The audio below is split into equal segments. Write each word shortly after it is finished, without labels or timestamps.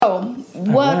Oh,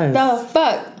 what the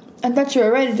fuck? I thought you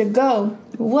were ready to go.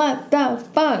 What the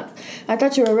fuck? I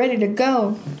thought you were ready to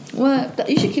go.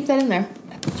 You should keep that in there.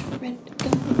 I thought you were ready to go.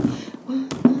 What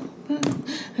the fuck?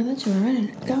 I thought you were ready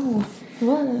to go.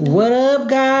 What up,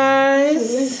 guys?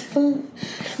 This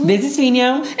is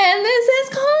Fino. And this is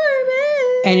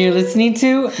Carmen. And you're listening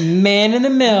to Man in the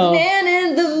Mill. Man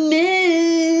in the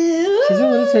Mill. She's a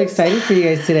little too excited for you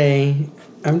guys today.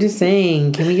 I'm just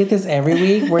saying, can we get this every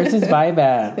week? Where's this vibe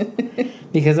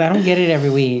at? Because I don't get it every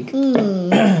week.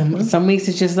 Some weeks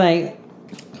it's just like,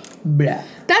 blah.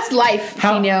 That's life,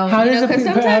 How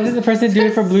does the person do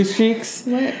it for Blue Streaks?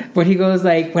 What? When he goes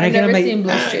like, when I've I get him never like, seen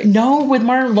Blue Streaks. No, with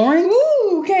Martin Lawrence?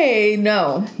 Ooh, okay,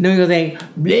 no. No, he goes like,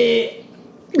 bleh,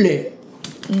 bleh.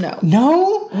 No.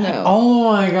 No? No.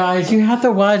 Oh my gosh, you have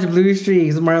to watch Blue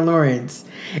Streaks with Martin Lawrence.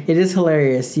 It is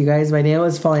hilarious. You guys, my nail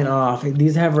is falling off.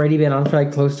 These have already been on for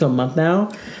like close to a month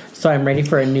now. So I'm ready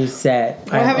for a new set.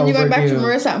 Why haven't you gone back to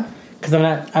Marissa? Because I'm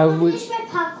not... Finish my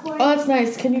popcorn. Oh, that's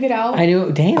nice. Can you get out? I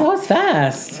knew... Dang, that was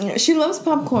fast. She loves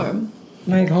popcorn.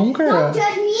 Like, homegirl. Don't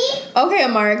judge me. Okay,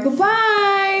 Amara,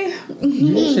 goodbye.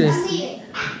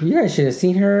 You guys should have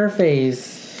seen her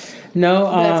face.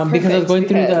 No, That's because I was going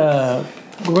perfect,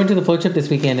 we're going to the flow trip this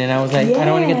weekend, and I was like, I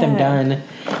don't want to get them done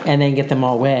and then get them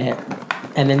all wet.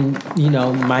 And then, you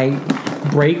know, might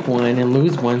break one and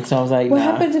lose one. So I was like, What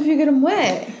happens if you get them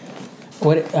wet?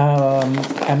 What?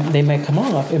 They might come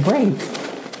off and break.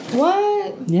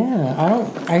 What? Yeah,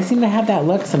 I seem to have that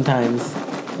luck sometimes.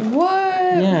 What?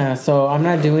 Yeah, so I'm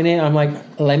not doing it. I'm like,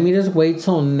 let me just wait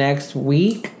till next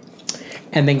week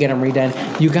and then get them redone.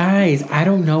 You guys, I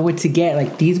don't know what to get.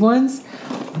 Like these ones,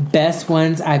 best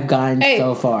ones I've gotten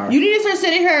so far. You need to start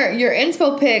sending her your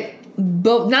inspo pic,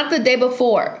 but not the day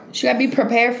before. She gotta be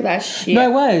prepared for that shit. No, I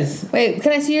was. Wait,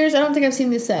 can I see yours? I don't think I've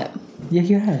seen this set. Yeah,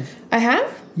 you have. I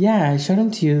have? Yeah, I showed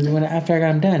them to you after I got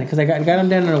them done because I got them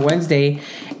done on a Wednesday,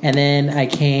 and then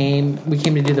we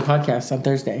came to do the podcast on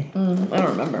Thursday. I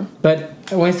don't remember. But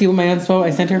I want to see what my inspo I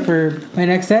sent her for my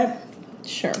next set.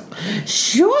 Sure.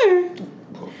 Excuse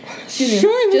me.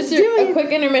 Sure. Just a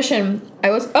quick intermission.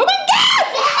 Oh my god!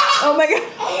 Oh my god!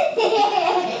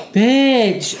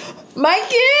 Bitch. My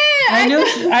kid!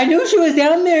 I knew she was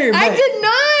down there. But I did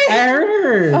not. I heard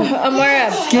her. Amara.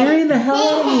 Scaring the hell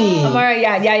out of me. Amara,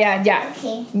 yeah.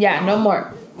 Okay. Yeah, no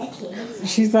more. Okay.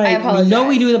 She's like, I apologize. no,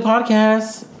 we do the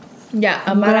podcast. Yeah,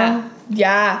 Amara.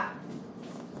 Yeah.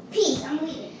 Peace. I'm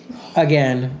leaving.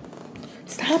 Again.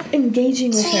 Stop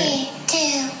engaging with her. 3, 2,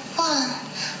 1.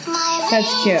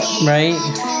 That's cute. Right?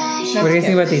 What do you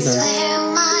think about these ones?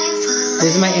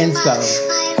 This is my inspo.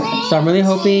 So I'm really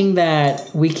hoping that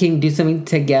we can do something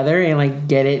together and like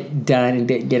get it done and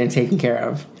get it taken care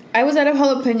of. I was out of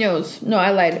jalapenos. No,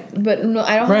 I lied. But no,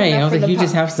 I don't have Right, enough I was for like, the you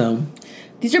just have some.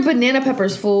 These are banana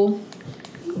peppers, fool.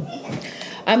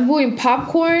 I'm doing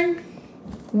popcorn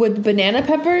with banana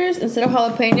peppers instead of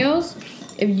jalapenos.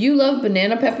 If you love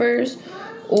banana peppers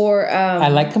or I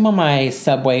like them on my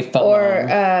Subway foot or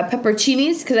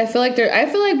pepperoncinis, because I feel like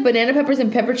banana peppers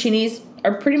and pepperoncinis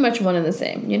are pretty much one and the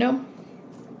same, you know?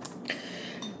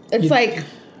 It's like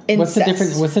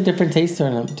incest. What's the different taste to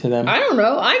them? I don't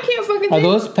know. I can't fucking Are think.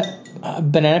 those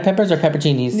banana peppers or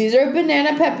pepperoncinis? These are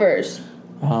banana peppers.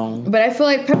 But I feel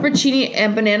like pepperoncini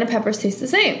and banana peppers taste the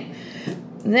same.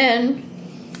 Then,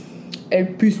 el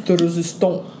piste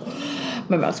resistant.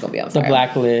 My mouth's gonna be on fire. The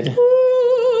black lid.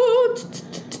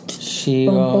 She's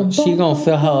gonna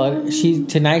feel how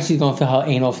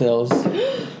anal feels,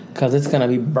 cause it's gonna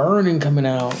be burning coming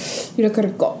out. You know, gotta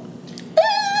go.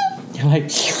 You're like, I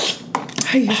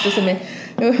used to say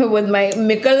with my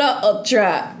Michelob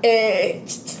Ultra.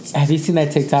 have you seen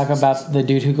that TikTok about the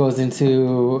dude who goes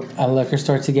into a liquor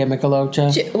store to get Michelob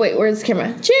Ultra? Wait, where's the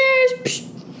camera? Cheers.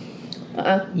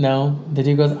 No, the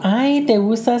dude goes, "Ay, te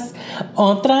gustas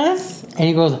otras?" And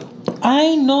he goes,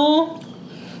 "Ay, no,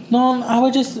 I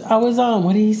was on.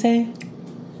 What did he say?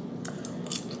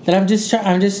 That I'm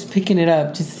just picking it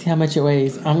up just to see how much it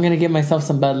weighs. I'm gonna get myself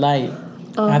some Bud Light."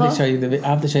 I have to show you the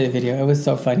video. It was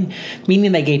so funny.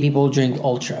 Meaning that gay people drink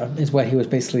Ultra is what he was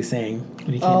basically saying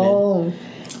when he came in.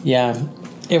 Yeah,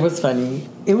 it was funny.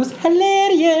 It was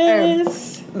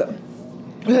hilarious.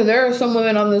 There are some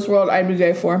women on this world I'd be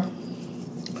gay for.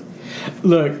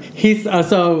 Look, he's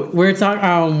so we're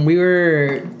talking.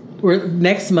 We're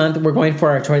next month. We're going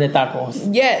for our Tour de Tacos.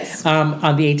 Yes. On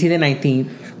the 18th and 19th.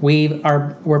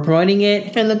 We're promoting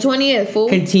it. And the 20th, fool.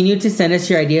 Continue to send us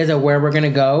your ideas of where we're going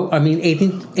to go. I mean,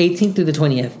 18th through the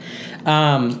 20th.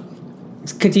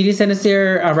 Continue to send us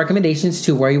your recommendations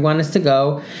to where you want us to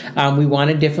go. We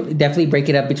want to definitely break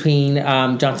it up between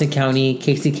Johnson County,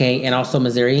 KCK, and also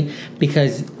Missouri.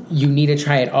 Because you need to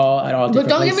try it all at all different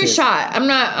But don't places. give me shot. I'm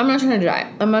not trying to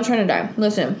die. I'm not trying to die.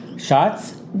 Listen.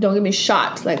 Shots? Don't give me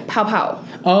shot. Like pow pow.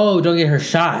 Oh, don't get her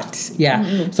shot. Yeah.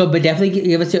 Mm-hmm. So, but definitely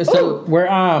give us. So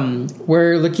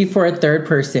we're looking for a third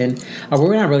person.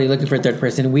 We're not really looking for a third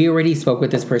person. We already spoke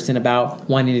with this person about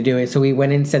wanting to do it. So we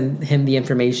went and sent him the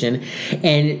information.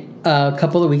 And a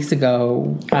couple of weeks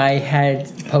ago, I had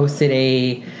posted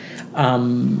a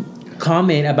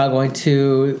comment about going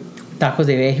to Tacos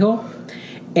de Viejo.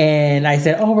 And I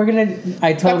said, "Oh,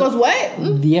 I told Tacos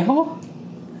what? Viejo."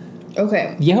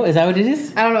 Okay. Viejo, is that what it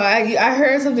is? I don't know. I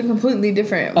heard something completely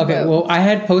different. Okay, well, I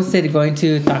had posted going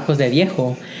to Tacos de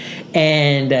Viejo,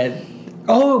 and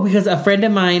because a friend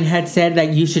of mine had said that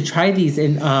you should try these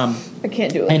in I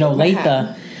can't do it. I know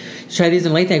Leitha. Try these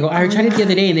in Leitha. I go, I tried it the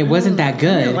other day and it wasn't that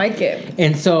good. I didn't like it.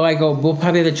 And so I go, we'll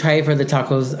probably have to try it for the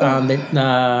tacos,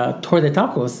 Tour de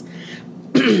Tacos.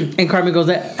 And Carmen goes,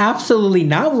 absolutely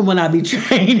not. We will not be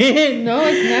trying it. No,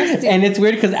 it's nasty. And it's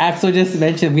weird because Axel just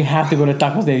mentioned we have to go to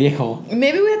Tacos de Viejo.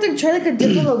 Maybe we have to try like a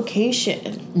different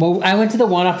location. Well, I went to the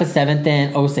one off of 7th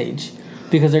and Osage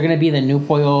because they're going to be the New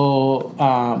Pollo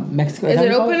Mexico. Is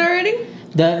it open already?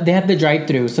 They have the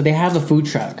drive-thru, so they have a food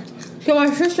truck. So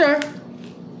my sister,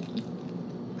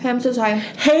 Ham says hi.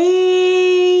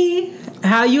 Hey,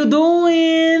 how you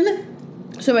doing?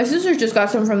 So my sister just got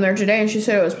some from there today, and she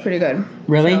said it was pretty good.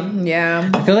 Really? So, yeah.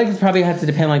 I feel like it probably has to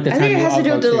depend like the I time. think it has to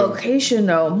do with the to. location,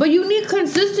 though. But you need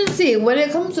consistency when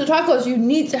it comes to tacos. You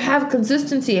need to have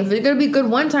consistency. If it's gonna be good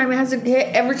one time, it has to hit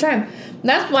every time.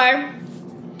 That's why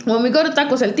when we go to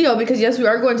Tacos El Tío, because yes, we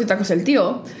are going to Tacos El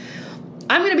Tío,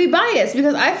 I'm gonna be biased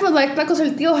because I feel like Tacos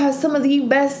El Tío has some of the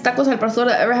best tacos al pastor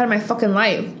I've ever had in my fucking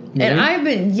life. Really? And I've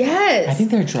been I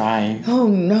think they're dry. Oh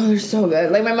no, they're so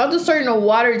good. Like my mouth is starting to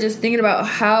water just thinking about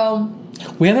how.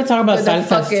 We have to talk about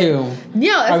salsas too.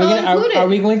 Yeah, that's all included. Are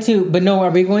we going to? But no, are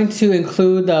we going to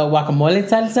include the guacamole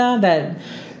salsa that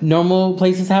normal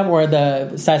places have, or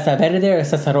the salsa verde or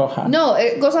salsa roja? No,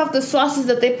 it goes off the sauces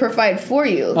that they provide for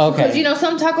you. Okay. Because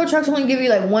some taco trucks only give you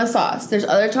like one sauce. There's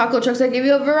other taco trucks that give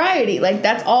you a variety. Like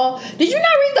that's all. Did you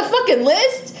not read the fucking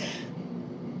list?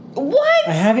 What?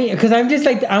 I haven't, because I'm just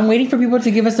like, I'm waiting for people to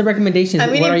give us the recommendations.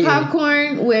 I'm eating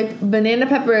popcorn with banana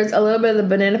peppers, a little bit of the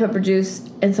banana pepper juice,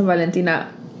 and some Valentina.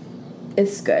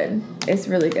 It's good. It's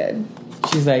really good.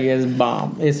 She's like, it's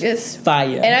bomb. It's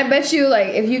fire. And I bet you,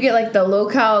 like, if you get like the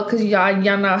low-cal, because y'all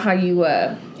know how you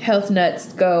health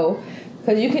nuts go,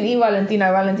 because you can eat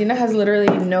Valentina. Valentina has literally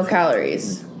no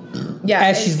calories. Yeah.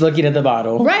 As she's looking at the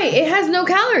bottle. Right. It has no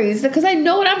calories, because I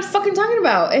know what I'm fucking talking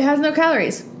about. It has no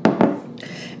calories.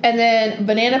 And then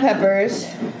banana peppers,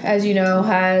 as you know,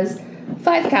 has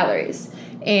 5 calories.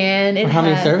 And it how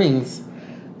many servings?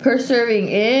 Per serving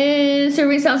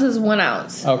serving size is 1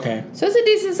 ounce. Okay. So it's a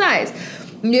decent size.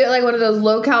 You get like one of those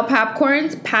low-cal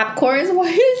popcorns. Popcorns?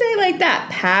 Why do you say it like that?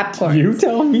 Popcorns. You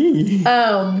tell me.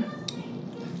 And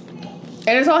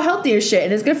it's all healthy as shit,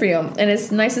 and it's good for you. And it's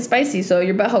nice and spicy, so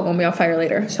your butthole gonna be on fire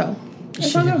later. So.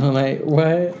 She's like,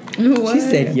 what? She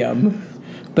said yum.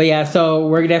 But yeah, so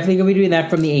we're definitely going to be doing that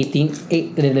from the 18th. Okay.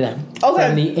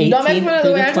 From the 18th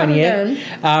through the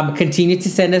 20th. Continue to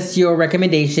send us your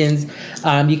recommendations.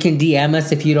 You can DM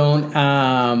us if you don't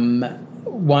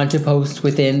want to post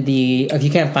if you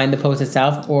can't find the post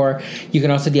itself, or you can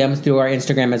also DM us through our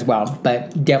Instagram as well.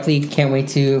 But definitely can't wait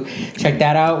to check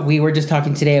that out. We were just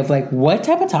talking today of like, what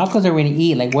type of tacos are we going to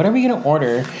eat? Like, what are we going to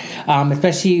order?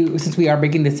 Especially since we are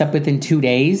breaking this up within 2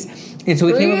 days. And so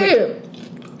we came up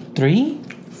with 3?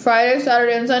 Friday,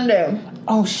 Saturday, and Sunday.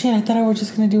 Oh shit, I thought I was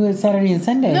just gonna do it Saturday and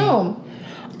Sunday. No.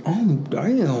 Oh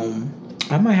damn.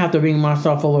 I might have to bring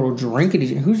myself a little drink.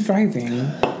 Who's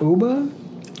driving? Uber?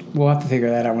 We'll have to figure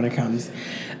that out when it comes.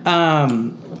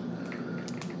 And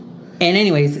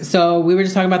anyways, so we were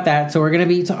just talking about that. So we're gonna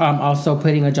be also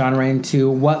putting a genre into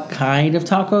what kind of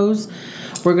tacos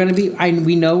we're gonna be.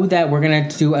 We know that we're gonna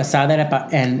do asada at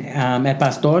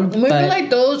pastor. We feel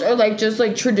like those are like just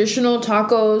like traditional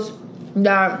tacos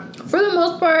that, for the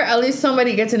most part, at least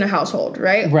somebody gets in a household,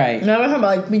 right? Right. Now I'm talking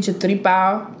about like pinche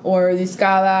tripa or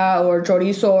discada or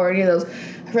chorizo or any of those.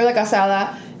 I feel like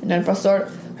asada and then pastor.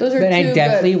 Those are. But I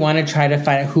definitely want to try to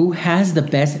find out who has the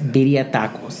best birria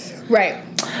tacos. Right.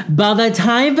 By the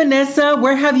time, Vanessa,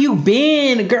 where have you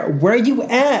been? Girl, where you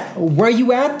at? Where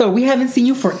you at, though? We haven't seen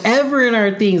you forever in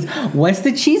our things. What's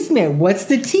the chisme? What's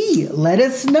the tea? Let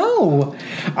us know.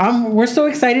 We're so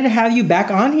excited to have you back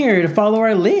on here to follow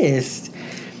our list.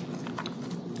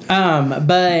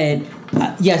 But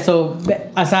So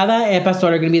Asada and Pastor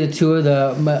are going to be the two of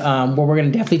the where we're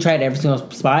going to definitely try it every single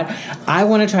spot. I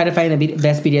want to try to find the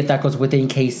best birria tacos within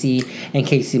KC and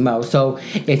KC Mo. So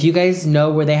if you guys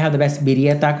know where they have the best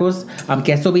birria tacos,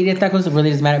 queso birria tacos, it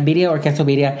really doesn't matter, birria or queso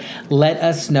birria, let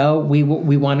us know. We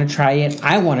want to try it.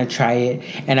 I want to try it,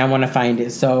 and I want to find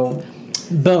it. So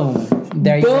boom,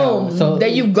 there you go. So there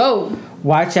you go.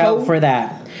 Watch out for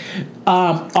that.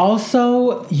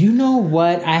 Also, you know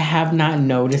what I have not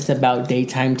noticed about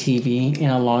daytime TV in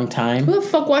a long time? Who the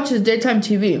fuck watches daytime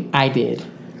TV? I did.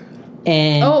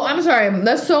 And oh, I'm sorry.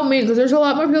 That's so mean because there's a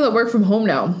lot more people that work from home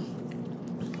now.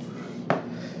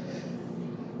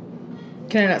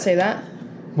 Can I not say that?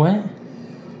 What?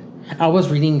 I was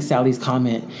reading Sally's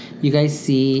comment. You guys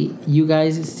see,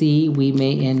 we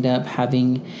may end up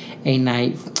having a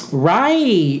night.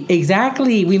 Right,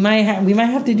 exactly. We might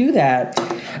have to do that.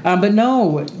 But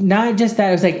no, not just that.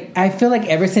 It was like, I feel like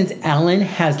ever since Ellen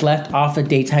has left off of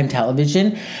daytime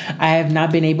television, I have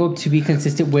not been able to be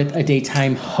consistent with a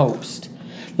daytime host.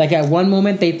 Like at one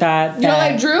moment they thought you don't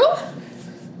like Drew?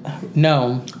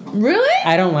 No. Really?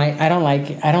 I don't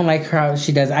like her how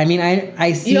she does. I mean,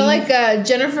 I see. You don't like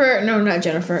Jennifer? No, not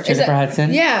Jennifer. Jennifer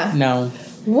Hudson? Yeah. No.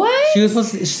 What? She was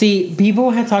supposed to see.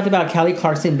 People had talked about Kelly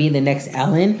Clarkson being the next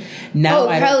Ellen. Now,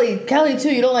 Kelly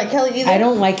too. You don't like Kelly either. I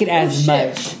don't like it as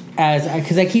much as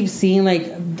because I keep seeing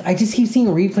I just keep seeing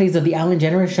replays of the Ellen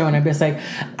DeGeneres show, and I'm just like,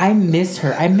 I miss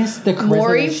her. I miss the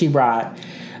charisma that she brought.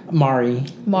 Mari?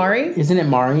 Isn't it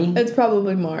Mari? It's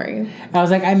probably Mari. I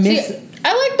was like, I miss.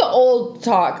 I like the old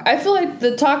talk. I feel like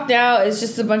the talk now is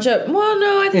just a bunch of. Well,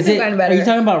 no, I think they've gotten better. Are you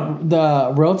talking about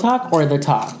the real talk or the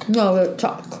talk? No, the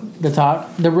talk. The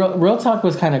talk. The real talk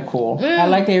was kind of cool. I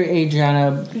liked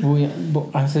Adriana.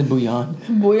 I said Bouillon.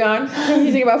 Bouillon.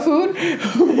 You think about food?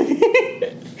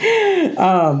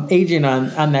 Adrian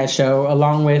on that show,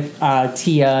 along with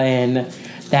Tia and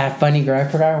that funny girl. I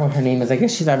forgot what her name is. I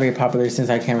guess she's not very popular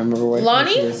since I can't remember what Lonnie?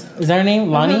 What she is. Is that her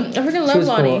name? Lonnie? I freaking love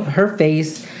Lonnie. Cool. Her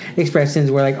face expressions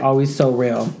were like always so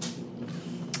real.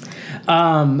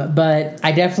 But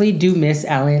I definitely do miss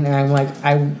Ellen, and I'm like,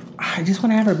 I just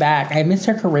want to have her back. I miss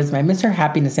her charisma. I miss her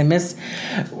happiness. I miss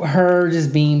her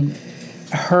just being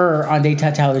her on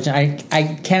daytime television.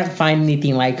 I can't find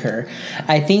anything like her.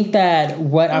 I think that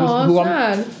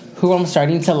who I'm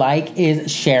starting to like is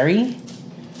Sherry.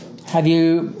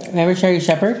 Remember Sherry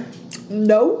Shepherd?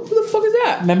 No. Who the fuck is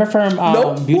that? Remember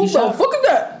from Beauty Shop? Who the fuck is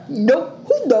that? Nope.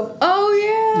 Who the?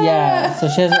 Oh yeah. Yeah. So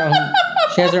she has her own.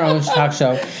 She has her own talk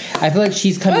show. I feel like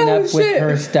she's coming up with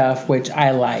her stuff, which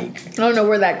I like. I don't know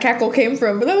where that cackle came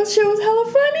from, but that show was hella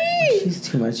funny. She's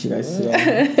too much, you guys.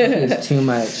 She's too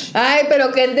much. Ay,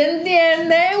 pero que te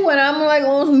entiende when I'm like,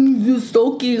 oh, you're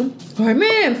sulky.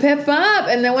 Carmen, pep up.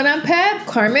 And then when I'm pep,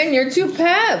 Carmen, you're too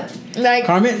pep. Like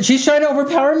Carmen, she's trying to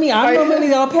overpower me. I'm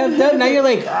normally all pepped up. Now you're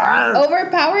like, argh.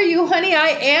 Overpower you, honey. I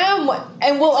am,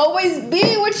 and will always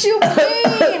be what you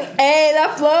mean. Hey,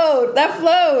 that flowed.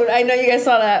 I know you guys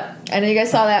saw that.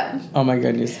 Oh my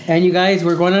goodness! And you guys,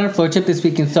 we're going on a float trip this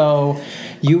weekend, so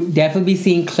you definitely be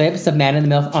seeing clips of Man in the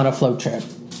MILF on a float trip.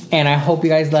 And I hope you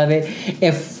guys love it.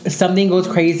 If something goes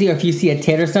crazy, or if you see a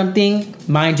tit or something,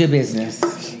 mind your business.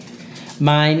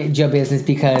 Mind your business,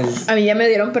 because I mean, ya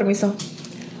me dieron permiso.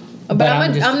 But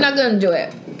I'm not gonna do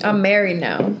it. I'm married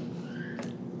now.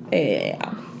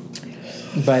 Yeah.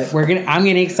 But I'm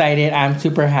getting excited. I'm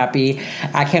super happy.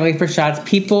 I can't wait for shots.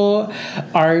 People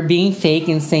are being fake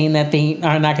and saying that they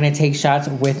are not going to take shots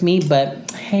with me. But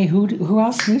hey, who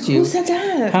else needs you? Who said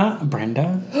that? Huh?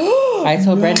 Brenda. I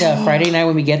told Brenda Friday night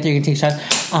when we get there, you can take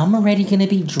shots. I'm already going to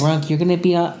be drunk. You're going to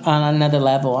be on another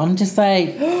level. I'm just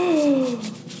like,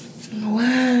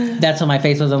 what? That's what my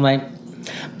face was. I'm like,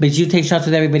 but you take shots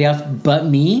with everybody else but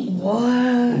me?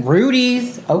 What?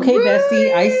 Rudy's. Okay, Rudy.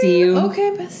 Bestie. I see you.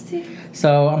 Okay, bestie.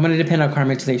 So I'm going to depend on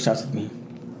Carmen to take shots with me.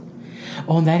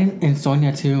 Oh, and that and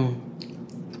Sonia too.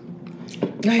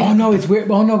 Oh no, it's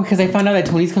weird. Oh no, because I found out that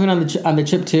Tony's coming on the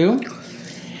trip too.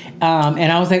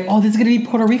 And I was like, oh, this is going to be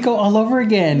Puerto Rico all over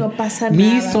again. No pasa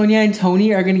Me, nada. Sonia, and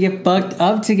Tony are going to get fucked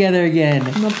up together again.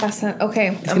 No pasa.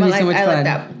 Okay, it's going to be so much fun. I like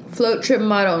that. Float trip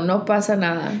motto, no pasa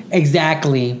nada.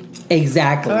 Exactly. All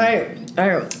right.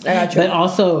 I got you. But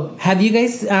also, have you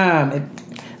guys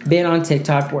been on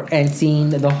TikTok and seen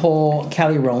the whole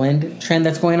Kelly Rowland trend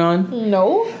that's going on?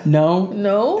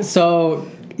 No. So,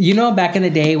 you know, back in the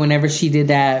day, whenever she did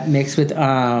that mix with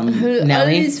Nelly, all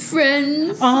these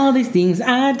friends, all these things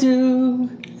I do,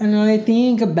 and all I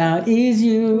think about is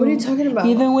you. What are you talking about?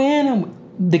 Even when I'm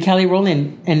The Kelly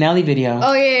Rowland and Nelly video.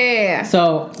 Oh, yeah.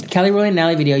 So, Kelly Rowland and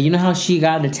Nelly video, you know how she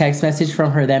got a text message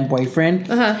from her then boyfriend?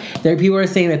 There, people are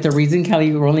saying that the reason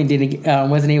Kelly Rowland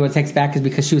wasn't able to text back is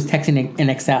because she was texting in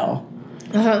Excel.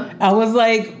 I was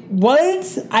like,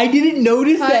 what? I didn't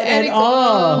notice that at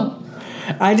all.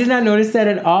 I did not notice that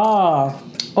at all.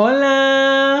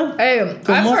 Hola. Hey,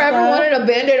 I forever wanted a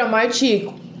Band-Aid on my cheek.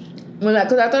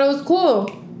 Because I thought it was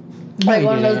cool. No, like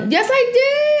one of those. Yes, I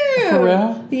did. For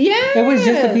real? Yeah. It was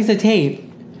just a piece of tape.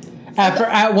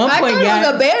 At one point, I thought it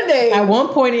was a Band-Aid. At one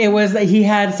point, it was like he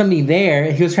had something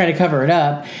there. He was trying to cover it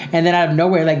up, and then out of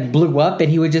nowhere, like blew up,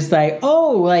 and he was just like,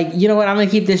 "Oh, like you know what? I'm gonna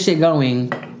keep this shit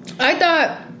going." I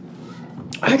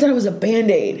thought it was a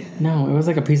Band-Aid. No, it was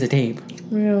like a piece of tape.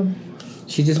 Yeah.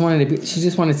 She just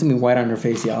wanted something white on her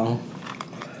face, y'all.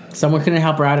 Someone couldn't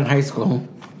help her out in high school.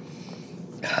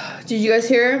 Did you guys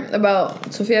hear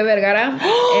about Sofia Vergara?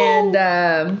 And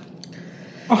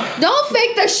don't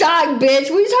fake the shock, bitch.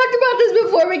 We talked about this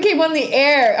before we came on the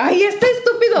air. Ay, este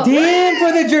estúpido. Damn,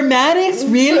 for the dramatics?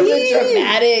 Really?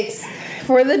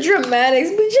 For the dramatics.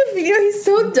 Bitch, your video, he's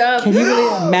so dumb. Can you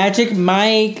believe Magic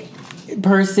Mike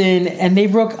person and they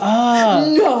broke up?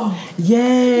 No.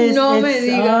 Yes. No it me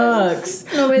digas. sucks.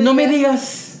 No me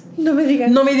digas. No me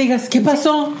digas. ¿Qué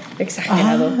pasó?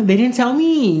 Exagerado. They didn't tell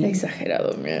me.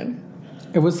 Exagerado, man.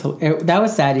 That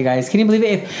was sad, you guys. Can you believe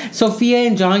it? If Sophia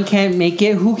and John can't make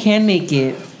it, who can make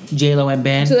it? J-Lo and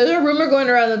Ben. So there's a rumor going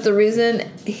around that the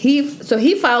reason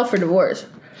he filed for divorce.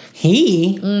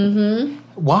 He? Mm-hmm.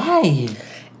 Why?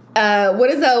 What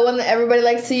is that one that everybody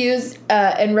likes to use?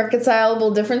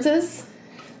 Irreconcilable differences?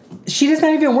 She does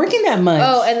not even working that much.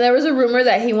 Oh, and there was a rumor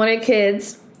that he wanted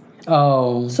kids.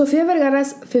 Oh. Sofia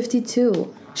Vergara's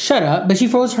 52. Shut up. But she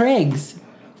froze her eggs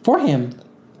for him.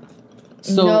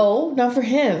 So, no, not for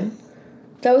him.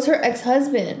 That was her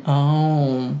ex-husband.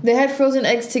 Oh. They had frozen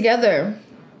eggs together.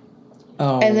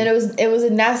 Oh. And then it was a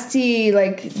nasty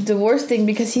like divorce thing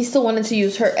because he still wanted to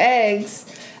use her eggs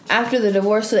after the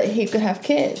divorce so that he could have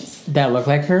kids. That looked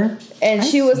like her? And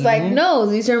she was like, no,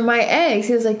 these are my eggs.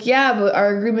 He was like, yeah, but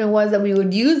our agreement was that we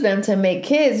would use them to make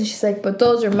kids. And she's like, but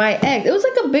those are my eggs. It was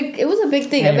like a big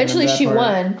thing. Eventually she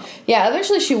won. Yeah,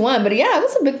 eventually she won. But yeah, it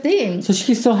was a big thing. So she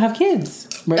can still have kids.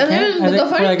 Right? And then the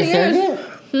funny thing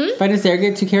is... Find a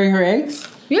surrogate to carry her eggs?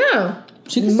 Yeah.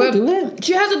 She can still do it.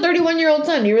 She has a 31-year-old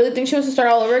son. Do you really think she wants to start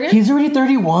all over again? He's already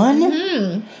 31?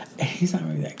 Mm-hmm. He's not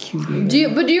really that cute either.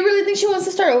 Do you really think she wants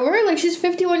to start over? Like, she's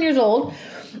 51 years old.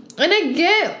 And I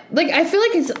get... Like, I feel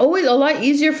like it's always a lot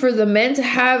easier for the men to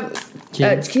have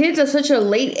kids at such a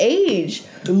late age.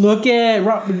 Look at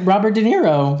Robert De Niro.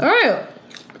 All right.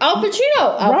 Al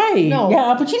Pacino. Right. No. Yeah,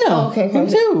 Al Pacino. Oh, okay. Him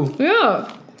too.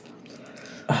 Yeah.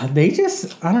 They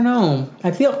just... I don't know.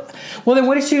 I feel... Well, then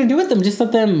what is she going to do with them? Just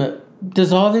let them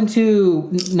dissolve into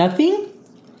nothing?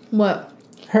 What?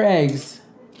 Her eggs.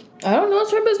 I don't know.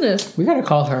 It's her business. We got to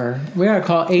call her. We got to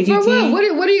call AGT. For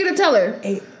what? What are you going to tell her?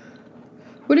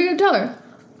 What are you going to tell her?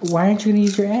 Why aren't you going to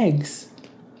use your eggs?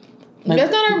 Like,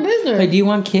 that's not our business. Like, do you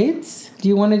want kids? Do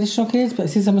you want additional kids? But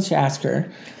see, someone should ask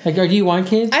her. Like, do you want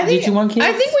kids? Did you want kids?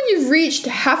 I think when you've reached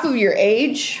half of your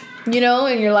age, in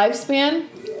your lifespan,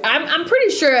 I'm pretty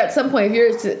sure at some point, if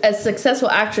you're a successful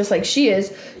actress like she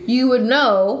is, you would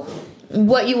know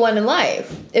what you want in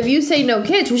life. If you say no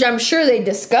kids, which I'm sure they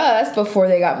discussed before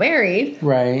they got married.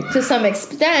 Right. To some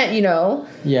extent,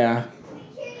 Yeah.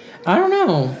 I don't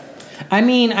know. I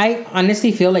mean, I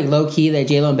honestly feel like low-key that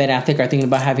J-Lo and Ben Affleck are thinking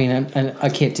about having a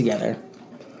kid together.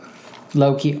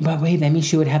 Low-key. But wait, that means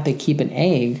she would have to keep an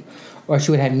egg. Or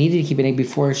she would have needed to keep an egg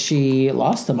before she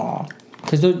lost them all.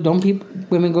 Because don't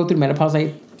women go through menopause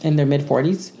like in their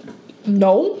mid-40s?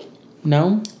 No.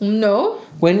 No? No.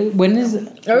 When is...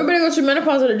 Everybody goes through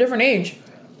menopause at a different age.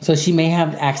 So she may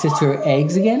have access to her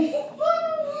eggs again?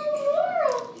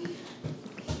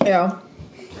 Yeah.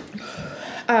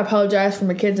 I apologize for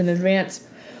my kids in advance.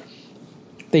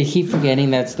 They keep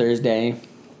forgetting that's Thursday.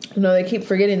 No, they keep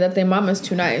forgetting that their mama's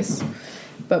too nice.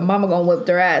 But mama gonna whip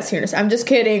their ass here. I'm just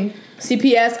kidding.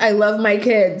 CPS, I love my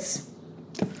kids.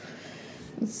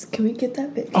 Can we get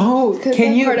that bit? Oh,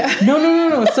 can you?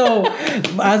 No. So,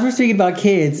 as we're speaking about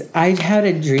kids, I had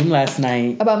a dream last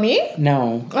night. About me?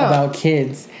 No, about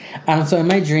kids. So in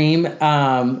my dream,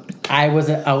 I was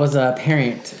a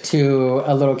parent to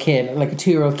a little kid, like a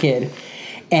 2-year-old kid,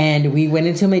 and we went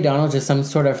into McDonald's, just some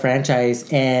sort of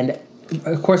franchise, and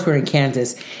of course we're in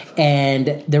Kansas,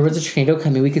 and there was a tornado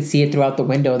coming. We could see it throughout the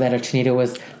window that a tornado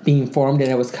was being formed and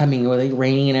it was coming. It was like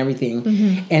raining and everything.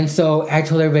 Mm-hmm. And so I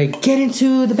told everybody, get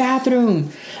into the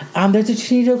bathroom. There's a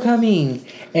tornado coming.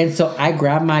 And so I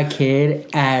grabbed my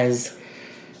kid I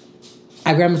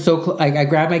I grabbed him so close. Like, I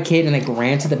grabbed my kid and, like,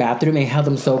 ran to the bathroom and held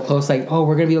him so close. Like, oh,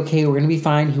 we're going to be okay. We're going to be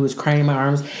fine. He was crying in my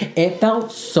arms. It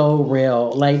felt so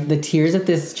real. Like, the tears of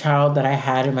this child that I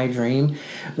had in my dream,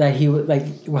 that he would,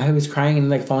 like, while he was crying and,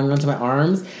 like, falling onto my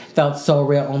arms, felt so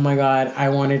real. Oh, my God. I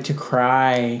wanted to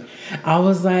cry. I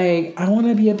was like, I want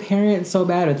to be a parent so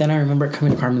bad. But then I remember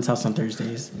coming to Carmen's house on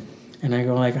Thursdays. And I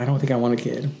go, like, I don't think I want a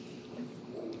kid.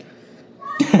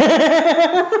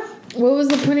 What was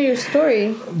the point of your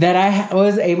story? That I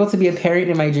was able to be a parent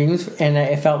in my dreams, and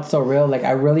it felt so real. Like,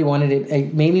 I really wanted it.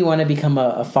 It made me want to become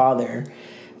a father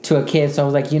to a kid. So I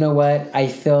was like, you know what? I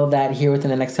feel that here within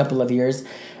the next couple of years,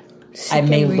 I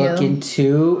may look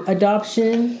into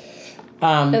adoption.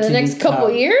 In the next couple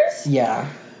of years? Yeah.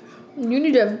 You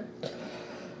need to...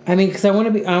 I mean, because I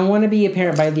want to be a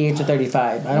parent by the age of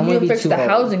 35. I don't want to be too old. Fix the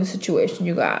housing situation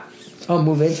you got. Oh,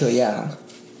 move into it, yeah.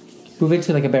 Move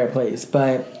into, like, a better place.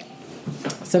 But...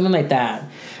 something like that.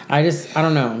 I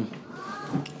don't know.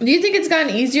 Do you think it's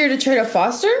gotten easier to try to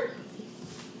foster?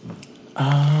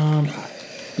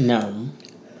 No.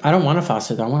 I don't want to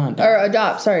foster though. I want to adopt. Or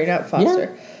adopt, sorry, not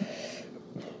foster.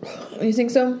 Yeah. You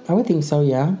think so? I would think so,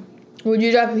 yeah. Would you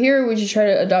adopt here or would you try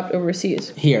to adopt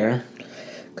overseas? Here.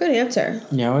 Good answer.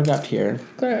 Yeah, I would adopt here.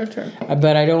 Good answer.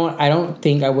 But I don't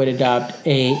think I would adopt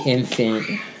a infant.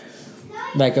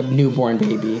 Like a newborn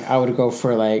baby. I would go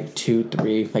for like 2,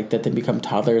 3, like that they become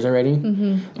toddlers already.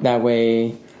 Mm-hmm. That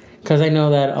way, because I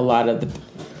know that a lot of the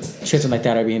children like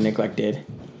that are being neglected.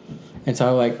 And so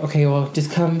I'm like, okay, well,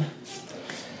 just come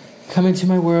into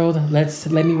my world. Let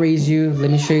me raise you.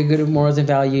 Let me show you good morals and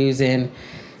values and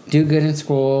do good in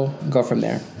school. Go from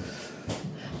there.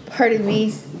 Pardon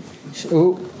me.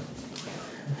 Ooh.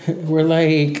 We're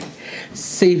like,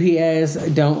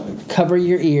 CPS, don't cover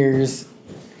your ears.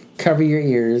 Cover your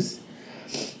ears.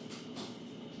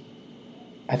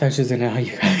 I thought she was gonna know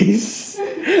you guys.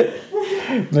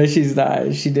 But she's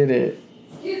not. She did it.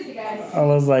 Excuse me, guys. I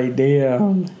was like,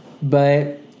 damn.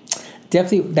 But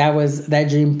definitely that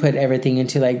dream put everything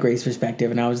into like Grace's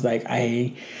perspective. And I was like,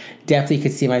 I definitely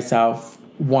could see myself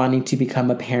wanting to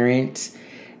become a parent.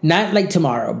 Not like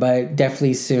tomorrow, but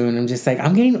definitely soon. I'm just like,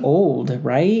 I'm getting old,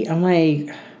 right? I'm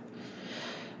like,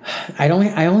 I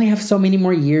only have so many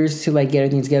more years to like get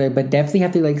everything together, but definitely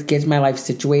have to like get my life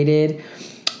situated.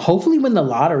 Hopefully win the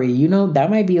lottery, that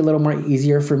might be a little more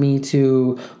easier for me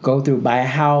to go through, buy a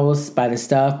house, buy the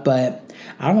stuff, but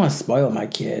I don't want to spoil my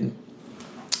kid.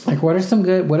 Like, what are some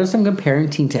good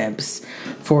parenting tips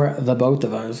for the both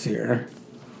of us here?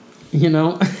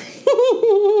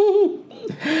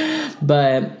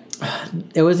 But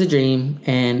it was a dream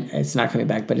and it's not coming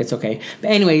back, but it's okay.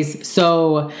 But anyways,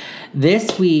 so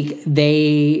this week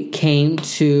they came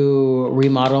to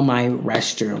remodel my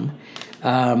restroom.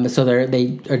 So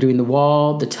they are doing the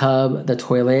wall, the tub, the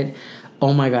toilet.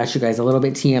 Oh my gosh, you guys, a little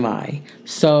bit TMI.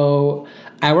 So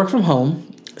I work from home,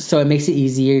 so it makes it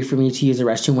easier for me to use a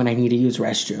restroom when I need to use a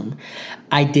restroom.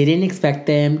 I didn't expect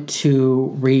them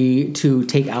to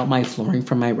take out my flooring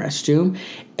from my restroom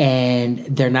and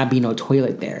there not be no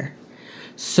toilet there.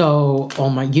 So,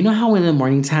 you know how in the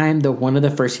morning time, one of the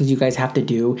first things you guys have to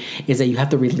do is that you have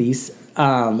to release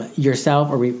yourself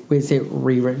or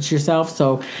re-rinse yourself.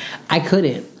 So I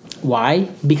couldn't. Why?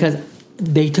 Because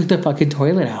they took the fucking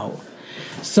toilet out.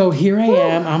 So here I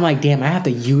am. I'm like, damn, I have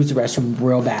to use the restroom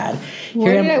real bad.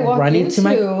 Where did I walk running to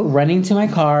my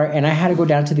car, and I had to go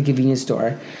down to the convenience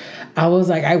store. I was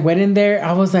like, I went in there.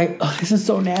 I was like, oh, this is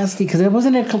so nasty because it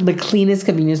wasn't the cleanest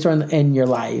convenience store in your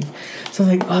life. So I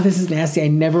was like, oh, this is nasty. I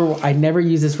never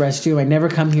use this restroom. I never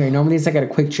come here. Normally it's like at a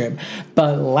Quick Trip,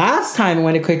 but last time I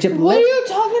went to Quick Trip. What are you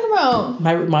talking about?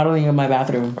 My remodeling of my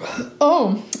bathroom.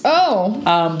 Oh.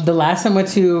 The last time I went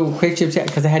to Quick Trip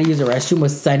because I had to use a restroom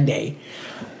was Sunday.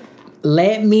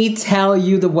 Let me tell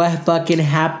you what fucking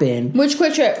happened. Which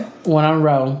Quick Trip? One on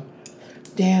Row.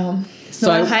 Damn. So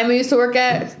the one Jaime used to work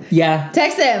at? Yeah.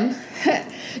 Text him.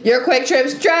 Your Quick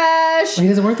Trip's trash. He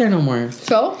doesn't work there no more.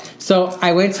 So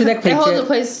I went to that Quick Trip. It holds a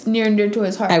place near and dear to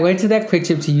his heart. I went to that Quick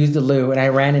Trip to use the loo, and I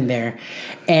ran in there.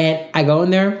 And I go in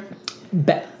there.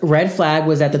 Red flag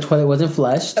was that the toilet wasn't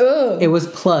flushed. Ugh. It was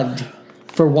plugged,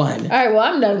 for one. All right, well,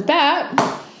 I'm done with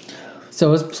that. So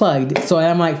it was plugged. So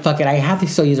I'm like, fuck it. I have to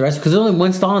still use the restroom because there's only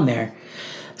one stall in there.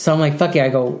 So I'm like, fuck it. I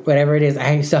go, whatever it is,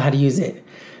 I still had to use it.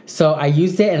 So I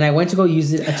used it, and I went to go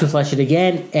use it to flush it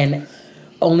again, and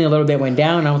only a little bit went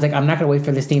down. And I was like, I'm not going to wait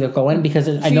for this thing to go in because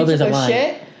I know there's a line.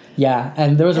 Shit? Yeah,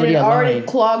 and there was already a line. Already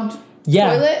clogged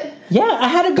toilet? Yeah, I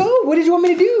had to go. What did you want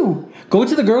me to do? Go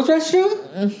to the girls'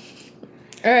 restroom?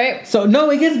 All right. So, no,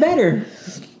 it gets better.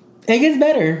 It gets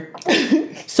better.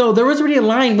 So there was already a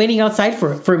line waiting outside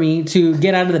for me to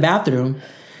get out of the bathroom.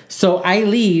 So I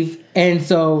leave, and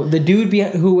so the dude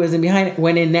who wasn't behind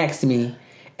went in next to me.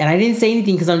 And I didn't say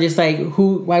anything because I'm just like,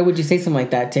 why would you say something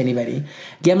like that to anybody?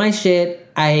 Get my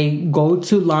shit. I go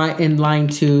to line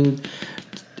to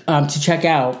check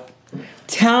out.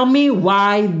 Tell me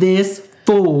why this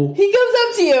fool. He comes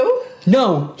up to you.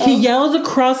 No, he yells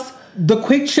across the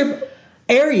Quick Trip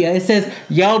area. It says,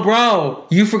 "Yo, bro,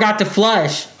 you forgot to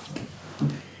flush."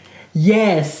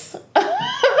 Yes.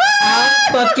 Out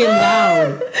fucking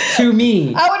loud to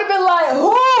me. I would have been like,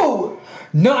 who?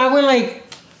 No, I went like,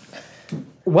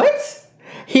 what?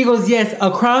 He goes, yes,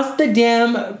 across the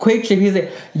damn Quick Trip. He's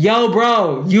like, yo,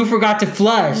 bro, you forgot to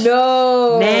flush.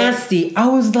 No. Nasty. I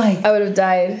was like, I would have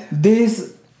died.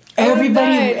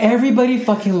 Everybody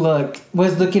fucking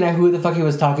was looking at who the fuck he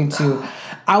was talking to.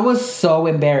 I was so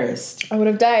embarrassed. I would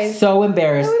have died. So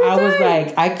embarrassed. I was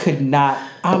like, I could not.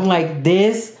 I'm like,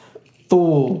 this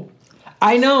fool.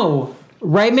 I know.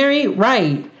 Right, Mary?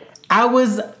 Right. I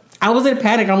was in a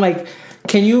panic. I'm like,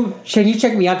 can you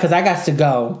check me out? Because I got to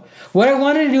go. What I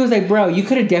wanted to do was like, bro, you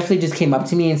could have definitely just came up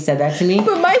to me and said that to me.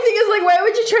 But my thing is like, why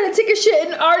would you try to take a shit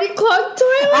in an already clogged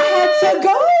toilet? I had to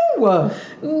go.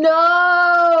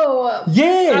 No.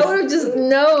 Yes. I would have just,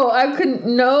 no. I couldn't,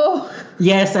 no.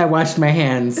 Yes, I washed my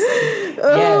hands. Yes.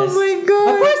 Oh my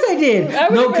God. Of course I did.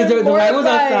 No, because the guy was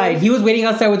outside. He was waiting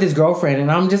outside with his girlfriend.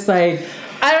 And I'm just like...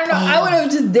 I don't know. I would have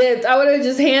just dipped. I would have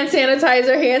just hand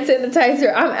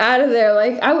sanitizer. I'm out of there.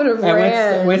 Like, I would have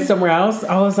ran. Went somewhere else.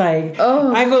 I was like,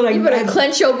 you better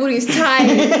clench your booties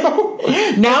tight.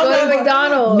 Now go to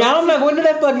McDonald's. Now I'm not going to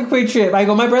that fucking Quick Trip. I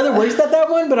go, my brother works at that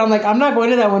one, but I'm like, I'm not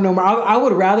going to that one no more. I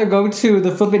would rather go to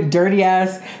the flipping dirty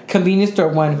ass convenience store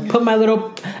one. Put my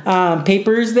little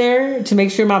papers there to make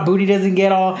sure my booty doesn't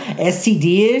get all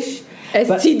STD-ish.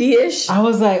 STD-ish. I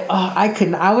was like, oh, I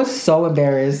couldn't. I was so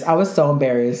embarrassed.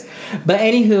 But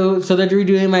anywho, so they're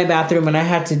redoing my bathroom, and I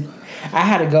had to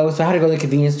go. So I had to go to the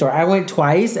convenience store. I went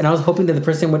twice, and I was hoping that the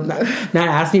person would not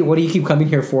ask me, what do you keep coming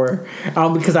here for?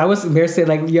 Because I was embarrassed to say,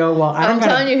 like, yo, well, I'm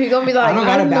telling you, he's gonna be like, I don't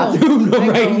got a bathroom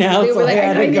right now. They so were like, I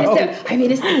had to go. I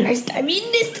mean, este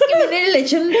que viene le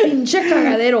echan un pinche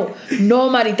cagadero. No,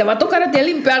 Mari, te va a tocar a ti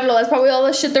limpiarlo. That's probably all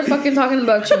the shit they're fucking talking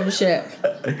about you and shit.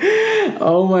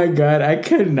 Oh my God, I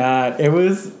could not. It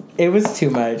was too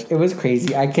much. It was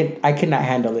crazy. I could not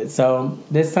handle it. So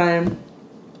this time,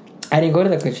 I didn't go to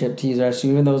the Quick Trip to use the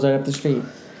restroom, even though it was right up the street.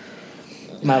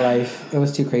 My life. It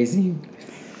was too crazy.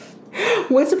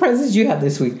 What surprises did you have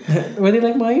this week? Were they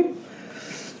like mine?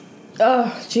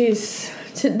 Oh, jeez.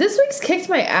 This week's kicked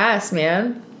my ass,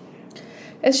 man.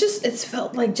 It's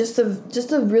felt like just a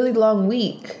really long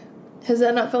week. Has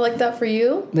that not felt like that for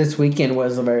you? This weekend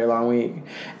was a very long week.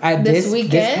 This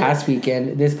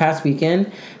This past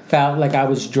weekend felt like I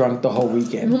was drunk the whole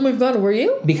weekend. Oh my God, were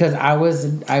you? Because I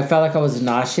felt like I was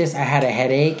nauseous. I had a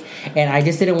headache, and I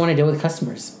just didn't want to deal with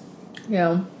customers.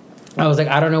 Yeah. I was like,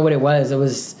 I don't know what it was. It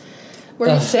was...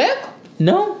 Were you sick?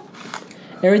 No.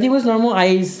 Everything was normal.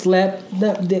 I slept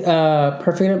the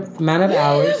perfect amount of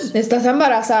hours. ¿Estás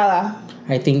embarazada?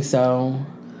 I think so.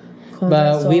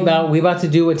 But we about to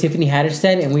do what Tiffany Haddish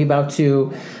said, and we about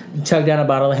to chug down a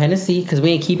bottle of Hennessy because we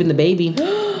ain't keeping the baby.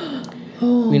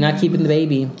 We're not keeping the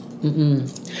baby.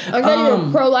 I thought you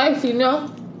were pro-life, you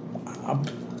know?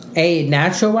 Hey,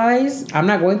 natural-wise, I'm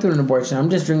not going through an abortion. I'm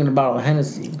just drinking a bottle of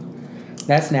Hennessy.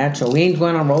 That's natural. We ain't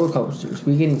going on roller coasters.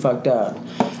 We getting fucked up.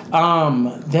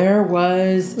 There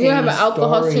was You have an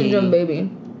alcohol syndrome,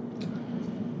 baby.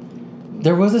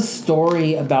 There was a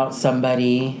story about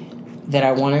somebody that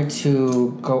I wanted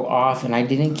to go off, and I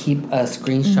didn't keep a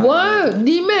screenshot. What?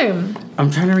 Dime.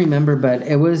 I'm trying to remember, but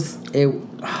it was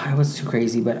too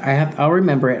crazy. But I'll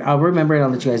remember it. I'll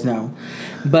let you guys know.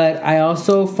 But I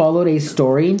also followed a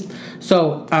story.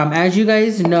 So as you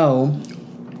guys know,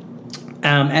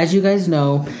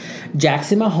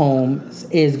 Jackson Mahomes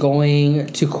is going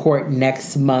to court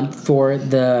next month for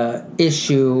the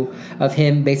issue of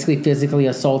him basically physically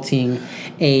assaulting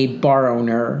a bar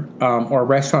owner or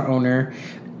restaurant owner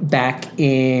back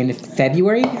in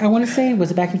February, I want to say.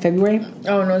 Was it back in February?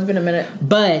 Oh, no, it's been a minute.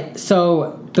 But,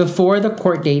 so, before the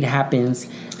court date happens,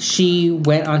 she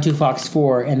went onto Fox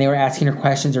 4, and they were asking her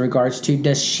questions in regards to,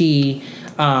 does she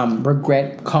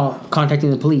regret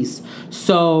contacting the police?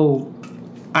 So...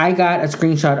 I got a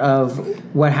screenshot of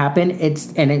what happened.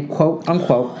 It quote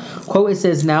unquote it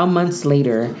says, now months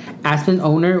later, Aspen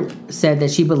owner said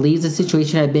that she believes the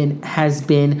situation has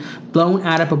been blown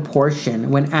out of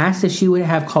proportion. When asked if she would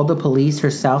have called the police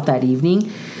herself that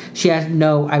evening, she asked,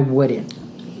 no, I wouldn't.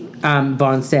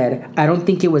 Vaughn said, I don't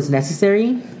think it was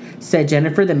necessary, said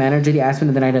Jennifer, the manager of the Aspen,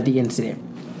 on the night of the incident.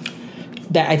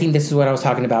 That I think this is what I was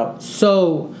talking about.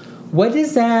 So what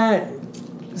does that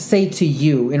say to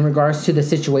you in regards to the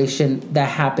situation that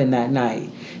happened that night?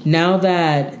 Now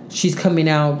that she's coming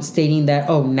out stating that,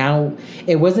 now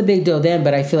it was a big deal then,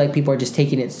 but I feel like people are just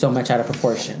taking it so much out of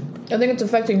proportion. I think it's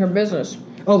affecting her business.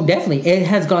 Oh, definitely. It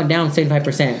has gone down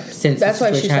 75% since that's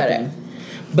why she happened. said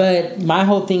it. But my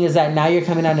whole thing is that now you're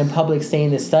coming out in public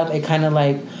saying this stuff. It kind of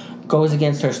like goes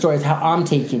against her story. It's how I'm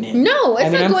taking it. No,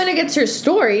 it's not going against her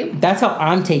story. That's how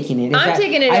I'm taking it. I'm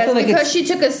taking it as because she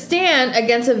took a stand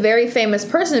against a very famous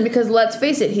person. Because let's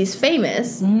face it, he's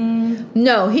famous.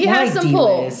 No, he has some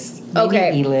pull.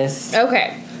 Okay, E-list.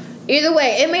 Okay. Either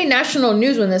way, it made national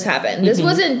news when this happened. This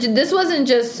wasn't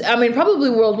just. I mean, probably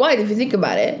worldwide if you think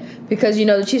about it, because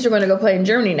the Chiefs are going to go play in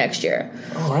Germany next year.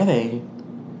 Oh, are they?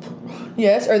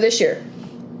 Yes, or this year.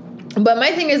 But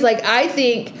my thing is, like, I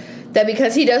think that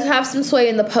because he does have some sway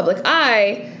in the public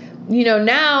eye,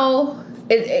 now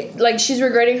like she's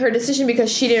regretting her decision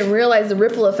because she didn't realize the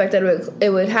ripple effect that it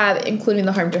would have, including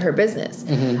the harm to her business.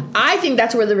 I think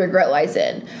that's where the regret lies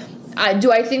in.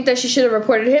 Do I think that she should have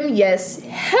reported him? Yes.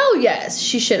 Hell yes,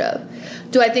 she should have.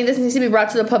 Do I think this needs to be brought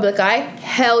to the public eye?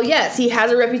 Hell yes. He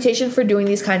has a reputation for doing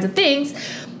these kinds of things.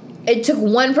 It took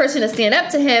one person to stand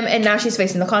up to him, and now she's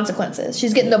facing the consequences.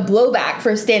 She's getting the blowback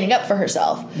for standing up for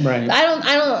herself. Right. I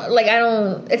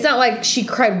don't. It's not like she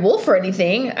cried wolf or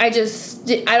anything. I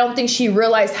don't think she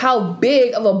realized how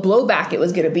big of a blowback it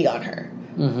was going to be on her.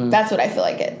 That's what I feel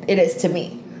like it is to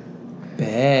me.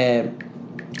 Bam.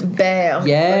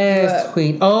 Yes,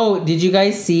 queen. Oh, did you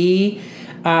guys see?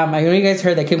 I know you guys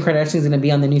heard that Kim Kardashian is going to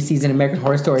be on the new season of American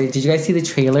Horror Story. Did you guys see the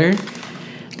trailer?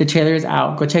 The trailer is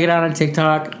out. Go check it out on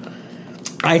TikTok.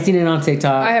 I've seen it on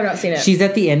TikTok. I have not seen it. She's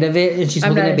at the end of it, and she's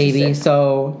holding a baby. Interested.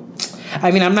 So, I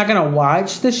mean, I'm not going to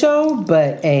watch the show,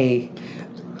 but,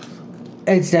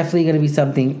 it's definitely going to be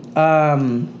something.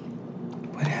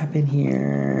 What happened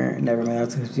here? Never mind. I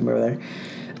was going to see over there.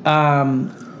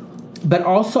 But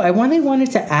also, I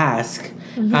wanted to ask,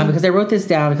 because I wrote this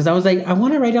down, because I was like, I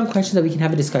want to write down questions that we can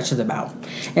have a discussion about.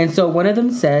 And so one of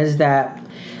them says that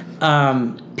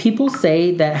people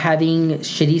say that having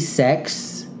shitty sex...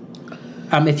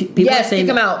 yes, kick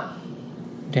them out.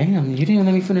 Damn, you didn't even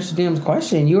let me finish the damn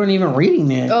question. You weren't even reading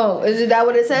it. Oh, is that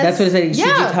what it says? That's what it said. Should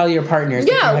you tell your partners?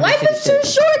 Yeah, life is too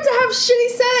short to have shitty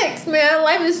sex, man.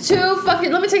 Life is too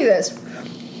fucking... Let me tell you this.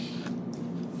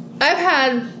 I've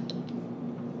had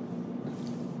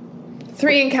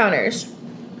 3 encounters.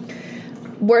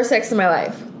 Worst sex in my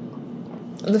life.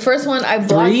 The first one, I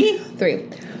blocked... 3.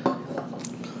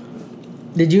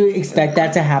 Did you expect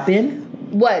that to happen?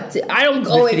 What? I don't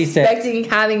go expecting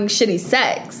having shitty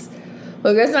sex.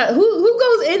 Look, that's not... Who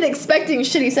goes in expecting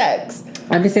shitty sex?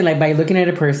 I'm just saying, like, by looking at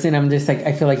a person, I'm just like,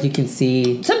 I feel like you can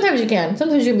see... Sometimes you can.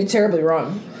 Sometimes you can be terribly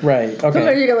wrong. Right, okay.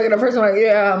 Sometimes you can look at a person like,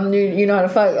 you know how to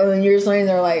fuck, and then years later,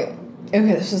 they're like,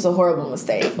 okay, this is a horrible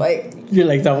mistake. Like... You're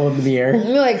like, double up in the air.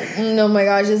 You're like, oh my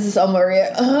gosh, this is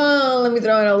Maria. Let me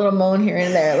throw in a little moan here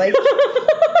and there. Like,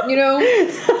 you've never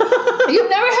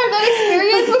had that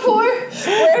experience before?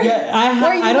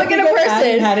 Where you look at a person. I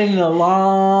haven't had it in a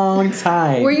long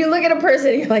time. Where you look at a person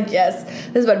and you're like, yes,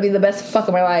 this is about to be the best fuck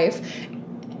of my life.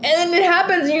 And then it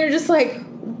happens and you're just like,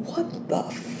 what the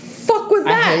fuck was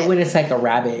that? I hate when it's like a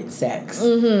rabbit sex.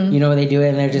 You know when they do it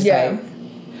and they're just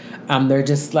they're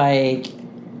just like...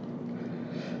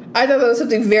 I thought that was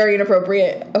something very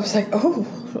inappropriate. I was like, oh,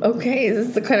 okay, this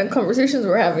is the kind of conversations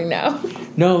we're having now.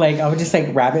 No, like, I was just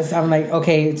like, rabbits. I'm like,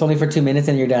 okay, it's only for 2 minutes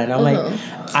and you're done. I'm like,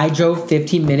 I drove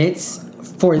 15 minutes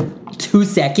for 2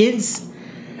 seconds.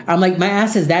 I'm like, my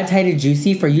ass is that tight and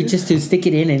juicy for you just to stick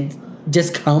it in and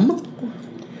just come?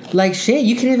 Like, shit,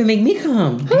 you can't even make me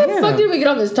come. How the fuck did we get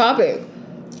on this topic?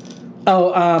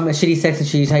 Oh, shitty sex and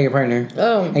shitty tell your partner.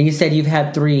 Oh. And you said you've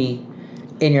had 3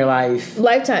 in your life.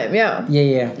 Lifetime, yeah.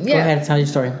 Yeah. Go ahead, tell your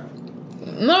story.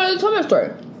 No, I already told my story.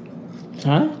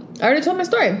 Huh? I already told my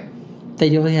story. That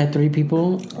you only had 3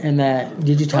 people and that...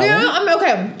 Did you tell them? I'm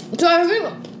okay. So I think...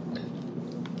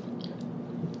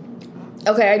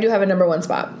 Okay, I do have a number 1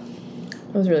 spot.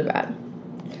 It was really bad.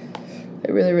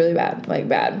 Really, really bad. Like,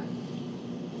 bad.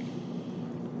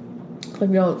 Like,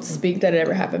 we don't speak that it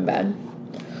ever happened bad.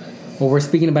 Well, we're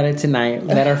speaking about it tonight.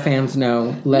 Let our fans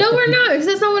know. No, we're not. Because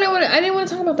that's not what I wanted. I didn't want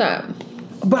to talk about that.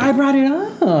 But I brought it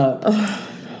up.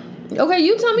 Okay,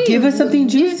 you tell me. Give us something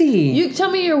juicy. You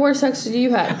tell me your worst sex you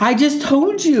had. I just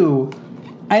told you.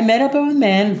 I met up with a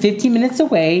man 15 minutes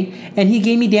away, and he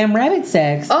gave me damn rabbit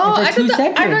sex. Oh, I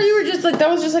thought you were just like, that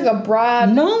was just like a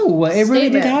broad No, it statement. really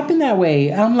did happen that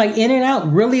way. I'm like, in and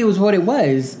out. Really, it was what it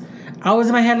was. I was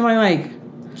in my head, and I'm like...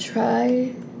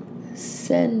 Try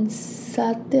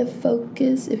sensate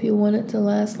focus if you want it to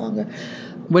last longer.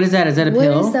 What is that? Is that a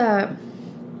pill? What is that?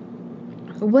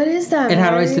 What is that? And how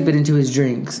do I slip it into his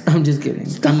drinks? I'm just kidding.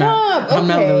 Stop. I'm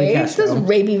not Lily Castro. Those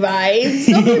rapey vibes.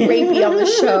 Don't be rapey on the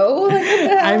show. Like, what the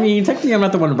hell? I mean, technically, I'm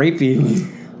not the one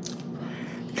raping.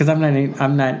 Because I'm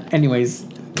not. Anyways,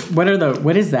 what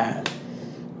is that?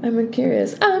 I'm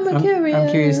curious. I'm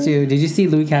curious too. Did you see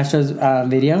Louis Castro's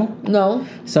video? No.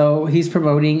 So he's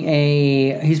promoting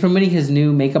his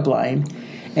new makeup line,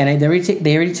 and they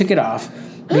already took it off.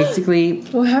 Basically,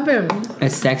 What happened? a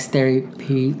sex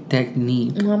therapy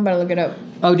technique. I'm about to look it up.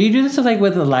 Oh, do you do this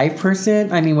with a live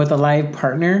person? I mean, with a live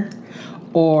partner,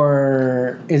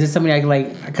 or is it somebody I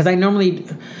like? Because I'm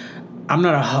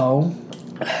not a hoe,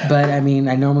 but I mean,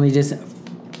 I normally just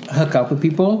hook up with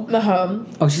people.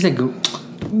 Oh, she said, "Go,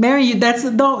 Mary,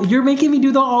 you're making me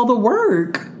do all the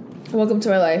work." Welcome to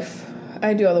my life.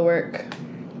 I do all the work.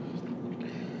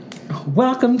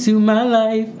 Welcome to my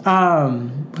life.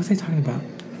 What was I talking about?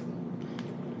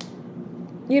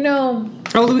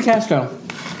 Oh, Louis Castro.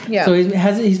 Yeah. So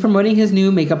he's promoting his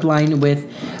new makeup line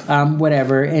with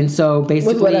whatever, and so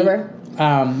basically With whatever.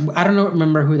 I don't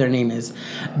remember who their name is,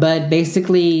 but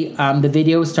basically the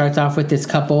video starts off with this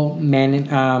couple,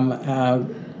 a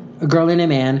girl and a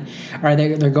man,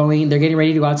 they're getting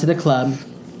ready to go out to the club.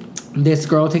 This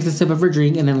girl takes a sip of her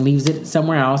drink and then leaves it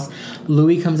somewhere else.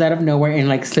 Louis comes out of nowhere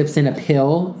and slips in a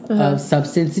pill of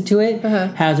substance into it,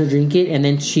 has her drink it, and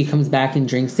then she comes back and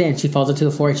drinks it, and she falls to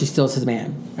the floor and she steals his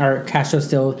man. Or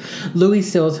Louis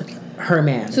steals her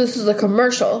man. So this is a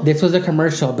commercial. This was a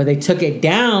commercial, but they took it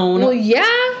down. Well, yeah.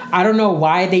 I don't know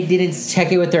why they didn't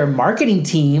check it with their marketing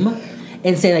team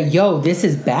and say yo, this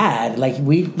is bad.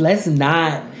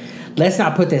 Let's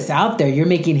not put this out there. You're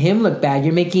making him look bad.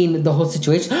 You're making the whole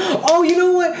situation. Oh, you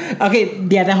know what? Okay,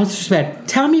 yeah, that whole situation.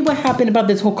 Tell me what happened about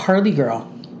this whole Carly girl.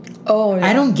 Oh, yeah.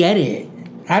 I don't get it.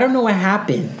 I don't know what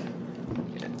happened.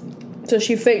 So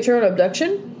she faked her own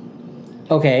abduction?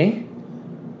 Okay.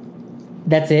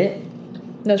 That's it?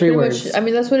 That's 3 pretty words. much. I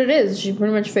mean, that's what it is. She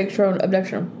pretty much faked her own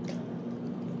abduction.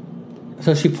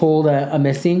 So she pulled a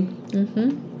missing?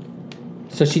 Mm-hmm.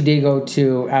 So she did go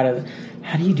out of...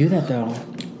 How do you do that, though?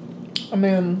 I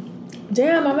mean,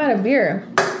 damn, I'm out of beer.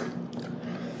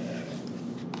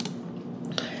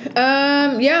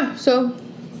 Yeah, so...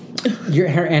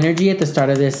 Her energy at the start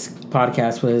of this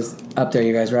podcast was up there,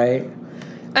 you guys, right?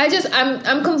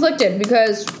 I'm conflicted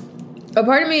because a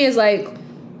part of me is like,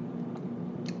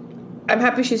 I'm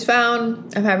happy she's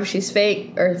found. I'm happy she's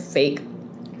fake,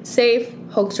 safe,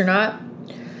 hoax or not.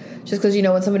 Just because,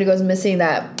 when somebody goes missing,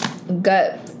 that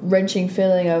gut-wrenching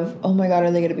feeling of, oh my God,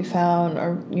 are they going to be found?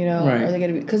 Or, right. Are they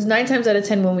going to be... Because 9 times out of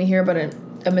 10 when we hear about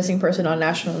a missing person on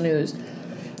national news,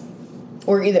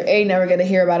 we're either A, never going to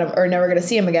hear about him or never going to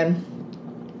see him again,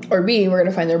 or B, we're going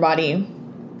to find their body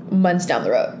months down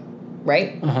the road,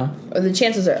 right? Or the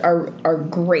chances are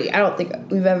great. I don't think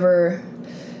we've ever...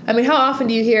 I mean, how often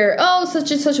do you hear, oh,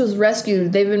 such and such was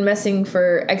rescued, they've been missing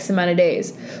for X amount of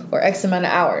days or X amount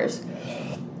of hours?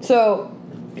 So,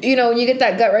 when you get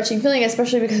that gut-wrenching feeling,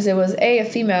 especially because it was A, a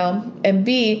female, and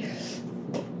B,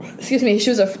 she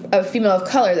was a female of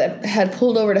color that had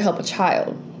pulled over to help a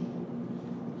child.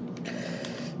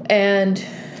 And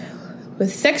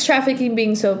with sex trafficking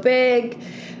being so big,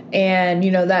 and,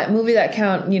 that movie that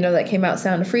came out,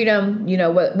 Sound of Freedom,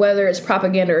 whether it's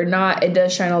propaganda or not, it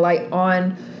does shine a light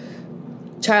on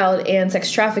child and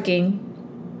sex trafficking.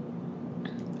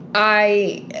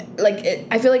 I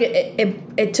feel like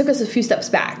it took us a few steps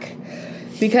back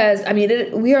because, I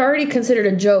mean, we are already considered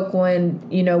a joke when,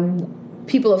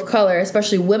 people of color,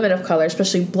 especially women of color,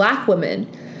 especially black women,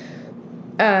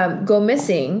 go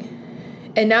missing.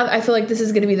 And now I feel like this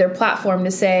is going to be their platform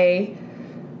to say,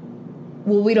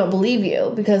 well, we don't believe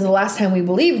you because the last time we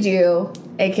believed you,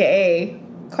 aka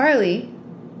Carly,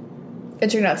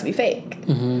 it turned out to be fake.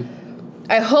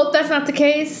 I hope that's not the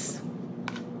case.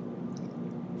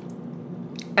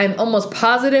 I'm almost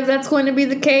positive that's going to be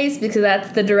the case because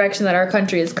that's the direction that our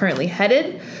country is currently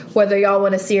headed. Whether y'all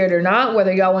want to see it or not,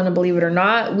 whether y'all want to believe it or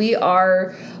not, we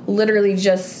are literally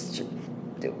just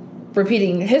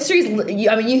repeating history.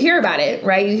 I mean, you hear about it,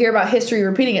 right? You hear about history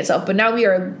repeating itself, but now we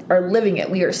are living it.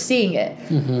 We are seeing it.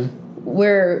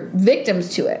 We're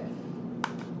victims to it.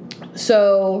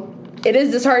 So it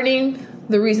is disheartening,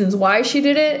 the reasons why she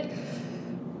did it.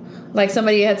 Like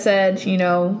somebody had said,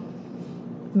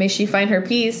 may she find her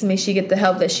peace. May she get the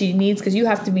help that she needs. Because you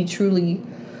have to be truly...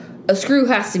 A screw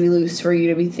has to be loose for you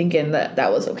to be thinking that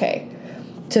was okay.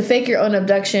 To fake your own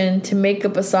abduction, to make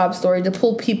up a sob story, to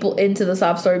pull people into the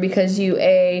sob story because you,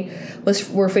 A,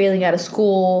 were failing out of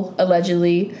school,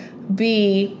 allegedly.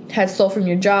 B, had stole from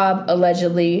your job,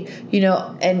 allegedly.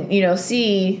 And,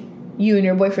 C, you and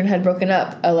your boyfriend had broken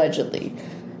up, allegedly.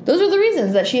 Those are the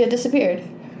reasons that she had disappeared.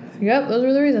 Yep, those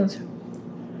were the reasons.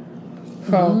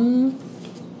 So,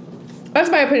 that's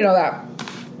my opinion on that.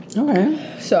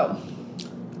 Okay. So.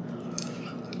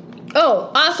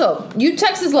 Oh, also, you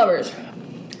Texas lovers.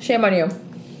 Shame on you.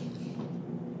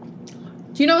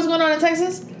 Do you know what's going on in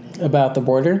Texas? About the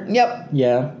border? Yep.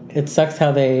 Yeah. It sucks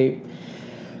how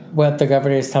what the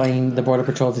governor is telling the Border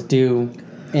Patrol to do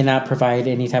and not provide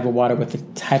any type of water with the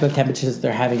type of temperatures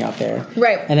they're having out there.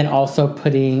 Right. And then also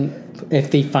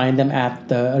if they find them at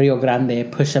the Rio Grande,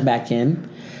 push them back in.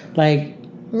 Like...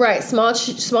 Right. Small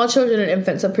children and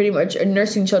infants, so pretty much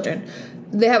nursing children.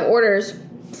 They have orders.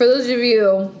 For those of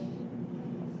you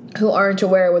who aren't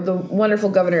aware what the wonderful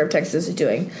governor of Texas is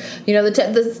doing. You know,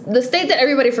 the state that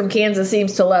everybody from Kansas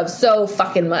seems to love so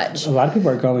fucking much. A lot of people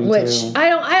are going which to.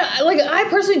 I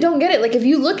personally don't get it. Like, if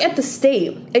you look at the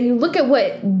state and you look at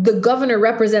what the governor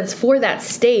represents for that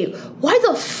state, why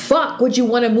the fuck would you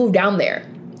want to move down there?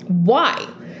 Why?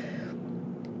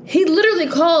 He literally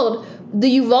called the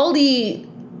Uvalde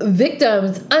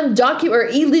victims undocumented or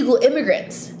illegal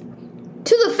immigrants.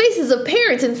 To the faces of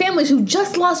parents and families who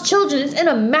just lost children in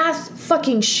a mass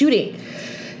fucking shooting.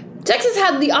 Texas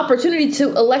had the opportunity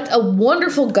to elect a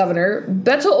wonderful governor,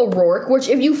 Beto O'Rourke, which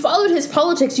if you followed his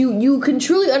politics, you can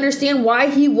truly understand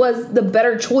why he was the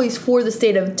better choice for the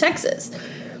state of Texas.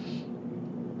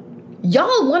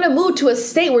 Y'all want to move to a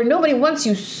state where nobody wants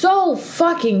you so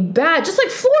fucking bad, just like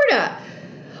Florida.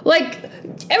 Like,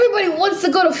 everybody wants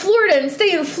to go to Florida and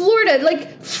stay in Florida.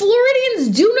 Like, Floridians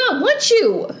do not want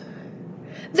you.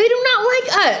 They do not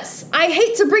like us. I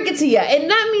hate to break it to you.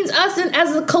 And that means us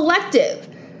as a collective.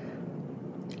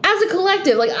 As a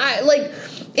collective.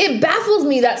 It baffles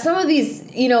me that some of these,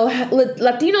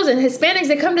 Latinos and Hispanics,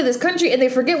 they come to this country and they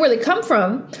forget where they come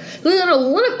from. They learn a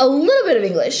little bit of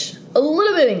English. A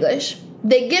little bit of English.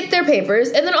 They get their papers,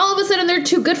 and then all of a sudden they're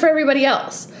too good for everybody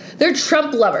else. They're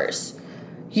Trump lovers.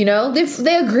 You know?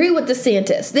 They agree with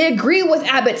DeSantis. They agree with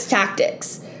Abbott's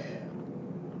tactics.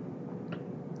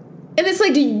 And it's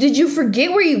like, did you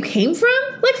forget where you came from?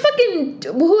 Like fucking,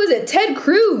 who is it? Ted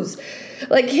Cruz.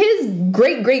 Like, his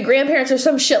great-great-grandparents or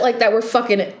some shit like that were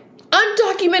fucking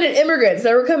undocumented immigrants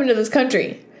that were coming to this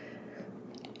country.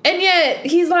 And yet,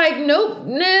 he's like, no,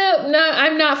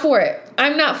 I'm not for it.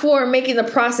 I'm not for making the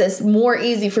process more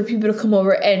easy for people to come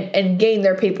over and gain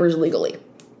their papers legally.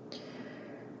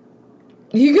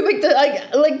 You can make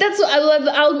that's what I love.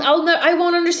 I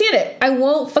won't understand it. I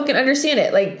won't fucking understand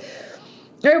it. Like,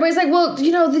 everybody's like, well,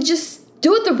 they just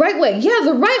do it the right way. Yeah,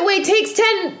 the right way takes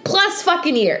 10 plus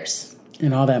fucking years.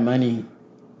 And all that money.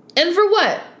 And for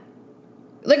what?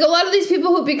 Like, a lot of these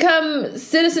people who become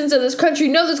citizens of this country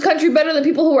know this country better than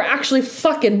people who were actually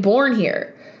fucking born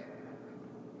here.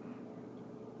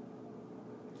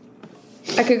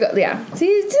 I could go, yeah. See,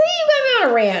 you got me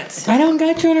on a rant. I don't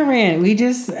got you on a rant. We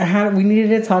needed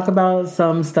to talk about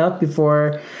some stuff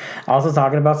before also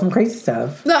talking about some crazy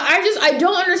stuff. No, I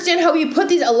don't understand how you put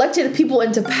these elected people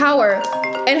into power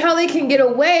and how they can get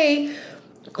away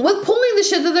with pulling the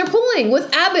shit that they're pulling with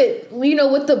Abbott,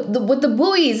 with the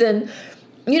buoys, and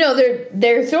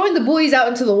they're throwing the buoys out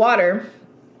into the water,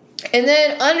 and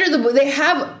then under they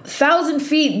have 1,000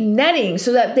 feet netting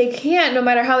so that they can't, no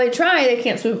matter how they try, they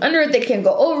can't swim under it, they can't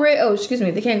go over it.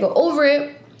 They can't go over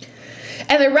it,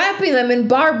 and they're wrapping them in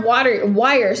barbed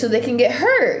wire so they can get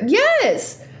hurt.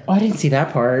 Yes. Oh, I didn't see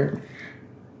that part.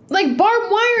 Like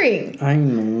barbed wiring. I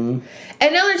know.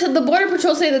 And now the Border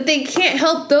Patrol say that they can't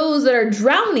help those that are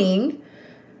drowning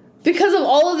because of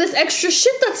all of this extra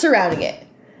shit that's surrounding it.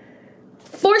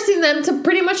 Forcing them to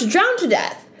pretty much drown to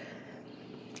death.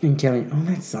 And killing. Oh,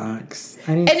 that sucks.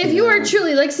 And if you are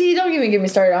truly, don't even get me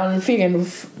started on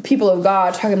freaking people of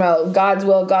God talking about God's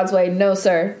will, God's way. No,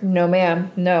 sir. No, ma'am.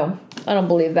 No. I don't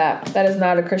believe that. That is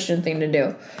not a Christian thing to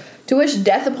do. To wish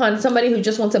death upon somebody who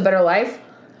just wants a better life.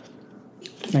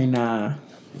 Nah.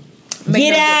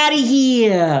 Get out of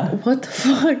here! What the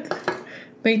fuck?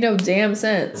 Make no damn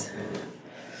sense.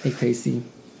 Hey, crazy.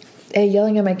 Hey,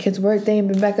 yelling at my kids' work. They ain't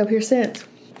been back up here since.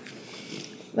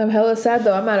 I'm hella sad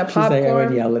though. I'm out of popcorn. She's like, I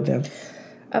already yelled at them.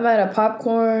 I'm out of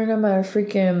popcorn. I'm out of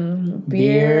freaking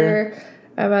beer.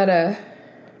 I'm out of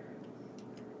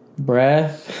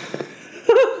breath.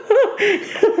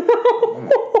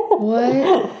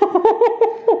 What?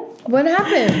 What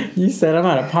happened? You said I'm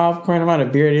out of popcorn, I'm out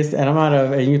of beer,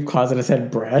 and you paused and I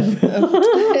said bread.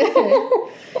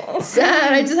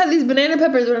 Sad. I just have these banana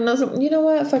peppers, but I know some. You know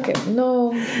what? Fuck it.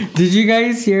 No. Did you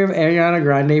guys hear if Ariana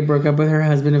Grande broke up with her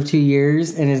husband of 2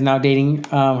 years and is now dating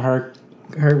her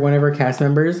one of her cast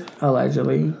members?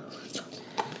 Allegedly.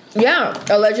 Yeah,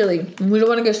 allegedly. We don't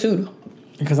want to get sued.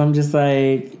 Because I'm just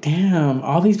like, damn,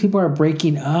 all these people are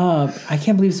breaking up. I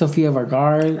can't believe Sofia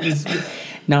Vergara is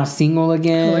now single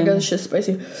again. Oh my god, this shit's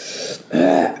spicy.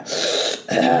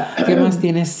 ¿Qué más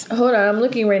tienes? Hold on, I'm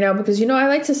looking right now because, I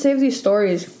like to save these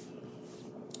stories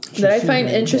that I find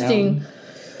interesting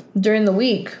during the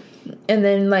week. And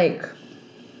then,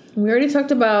 we already talked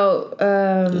about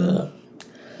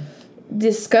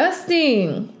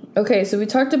disgusting. Okay, so we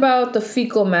talked about the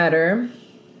fecal matter.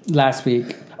 Last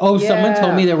week. Oh, yeah. Someone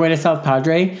told me they're going to South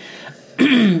Padre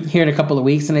here in a couple of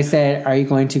weeks. And I said, are you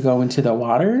going to go into the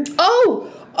water? Oh,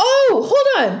 hold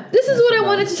on. This is what I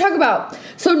wanted to talk about.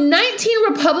 So 19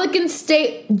 Republican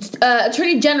state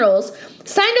attorney generals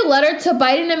signed a letter to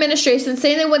Biden administration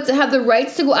saying they want to have the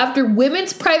rights to go after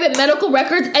women's private medical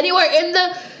records anywhere in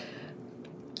the...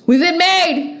 We've been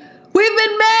made.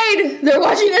 They're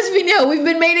watching this video. We've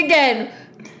been made again.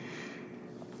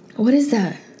 What is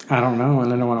that? I don't know,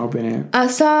 and I don't want to open it.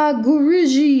 Asa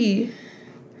Guruji.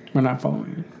 We're not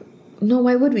following. No,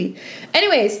 why would we?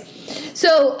 Anyways,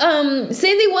 so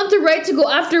saying they want the right to go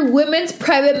after women's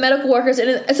private medical workers,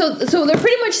 and so they're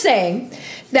pretty much saying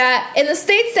that in the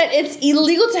states that it's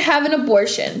illegal to have an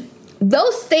abortion,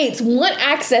 those states want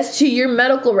access to your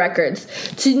medical records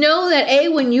to know that A,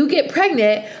 when you get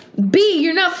pregnant, B,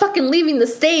 you're not fucking leaving the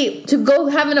state to go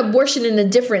have an abortion in a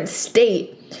different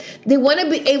state. They want to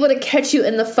be able to catch you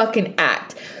in the fucking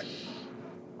act.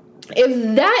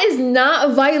 If that is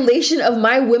not a violation of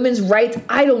my women's rights,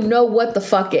 I don't know what the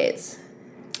fuck is.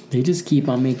 They just keep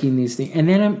on making these things. And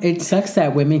then it sucks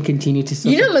that women continue to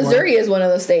still support. Missouri is one of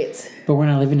those states. But we're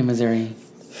not living in Missouri.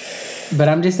 But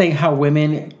I'm just saying how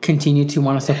women continue to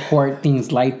want to support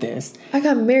things like this. I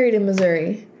got married in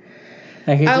Missouri.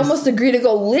 I almost agreed to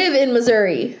go live in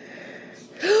Missouri.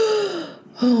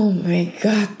 Oh my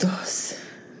God,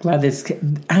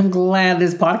 I'm glad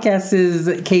this podcast is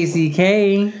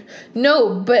KCK.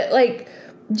 No, but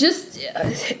it's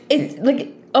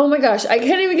oh my gosh, I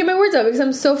can't even get my words out because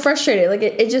I'm so frustrated.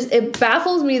 It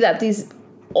baffles me that these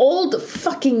old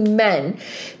fucking men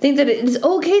think that it is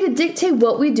okay to dictate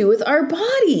what we do with our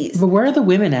bodies. But where are the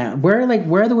women at? Where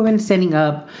are the women standing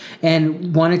up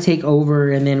and want to take over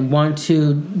and then want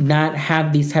to not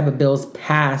have these type of bills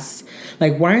passed?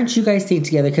 Why aren't you guys staying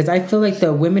together? Because I feel like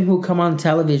the women who come on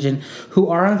television, who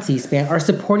are on C-SPAN, are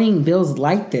supporting bills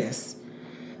like this.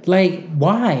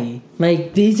 Why?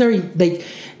 These are,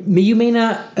 you may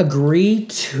not agree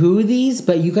to these,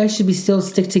 but you guys should still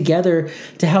stick together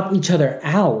to help each other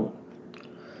out.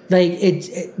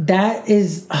 It's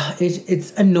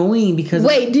annoying because...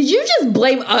 Wait, did you just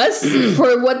blame us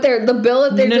for what the bill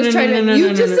that they're trying to...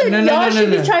 You just said y'all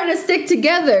should be trying to stick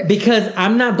together. Because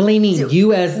I'm not blaming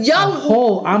you as a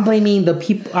whole. I'm blaming the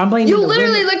people. I'm blaming you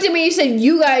literally looked at me and you said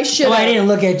you guys should... Oh, I didn't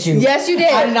look at you. Yes, you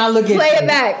did. I did not look at you. Play it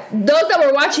back. Those that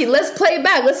were watching, let's play it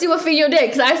back. Let's see what Fino did.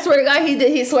 Because I swear to God, he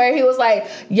did. He swear he was like,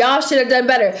 y'all should have done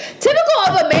better. Typical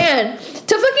of a man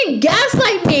to fucking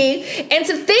gaslight me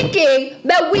into thinking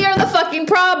that we are the fucking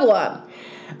problem.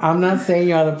 I'm not saying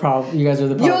y'all the problem. You guys are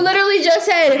the problem. You literally just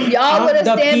said if y'all would have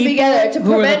stand together to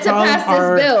prevent to pass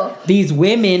this bill. These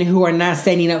women who are not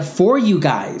standing up for you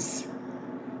guys.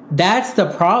 That's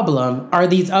the problem. Are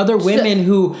these other women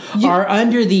who are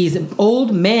under these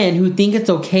old men who think it's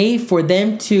okay for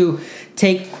them to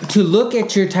look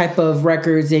at your type of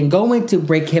records and go into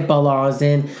break HIPAA laws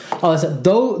and all this stuff.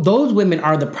 Those women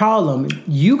are the problem.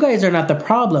 You guys are not the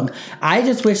problem. I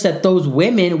just wish that those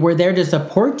women were there to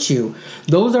support you.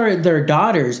 Those are their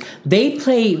daughters. They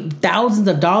pay thousands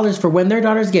of dollars for when their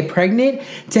daughters get pregnant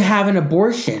to have an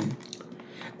abortion.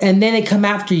 And then they come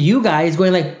after you guys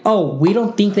going oh, we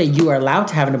don't think that you are allowed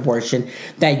to have an abortion,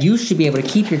 that you should be able to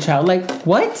keep your child.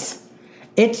 What?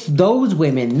 It's those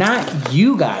women, not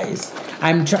you guys.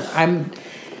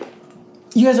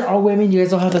 You guys are all women. You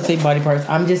guys all have the same body parts.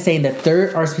 I'm just saying that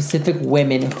there are specific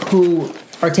women who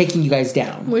are taking you guys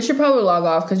down. We should probably log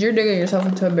off because you're digging yourself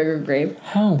into a bigger grave.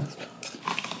 How?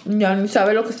 Ya ni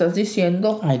sabes lo que estás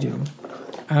diciendo. I do.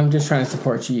 I'm just trying to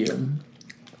support you.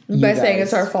 By saying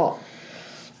it's our fault.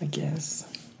 I guess.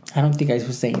 I don't think I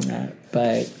was saying that,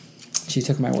 but she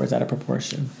took my words out of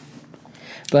proportion.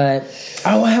 But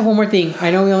I have one more thing. I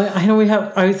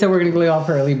said we're gonna go off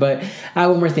early, but I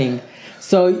have one more thing.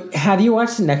 So, have you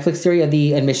watched the Netflix series of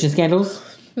the admission scandals?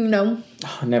 No.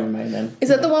 Oh, never mind then. Is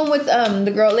that the one with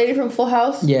the lady from Full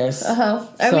House? Yes.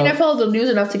 I followed the news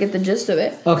enough to get the gist of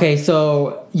it. Okay,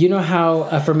 so you know how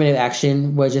affirmative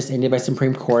action was just ended by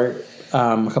Supreme Court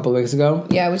a couple of weeks ago?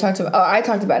 Yeah, we talked about. I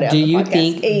talked about it. Do you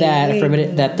think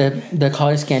that the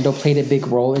college scandal played a big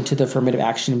role into the affirmative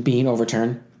action being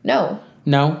overturned? No.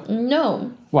 No?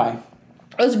 No. Why?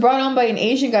 It was brought on by an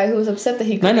Asian guy who was upset that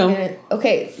he couldn't I know. get it.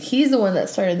 Okay, he's the one that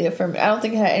started the affirmative. I don't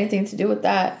think it had anything to do with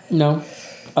that. No.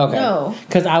 Okay. No.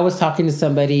 Because I was talking to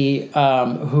somebody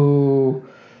who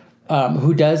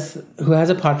has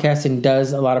a podcast and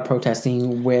does a lot of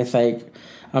protesting with like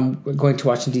going to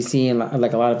Washington D.C. and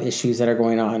like a lot of issues that are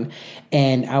going on,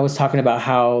 and I was talking about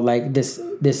how like this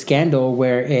scandal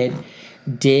where it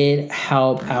did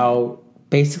help out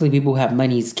basically people who have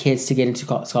money's kids to get into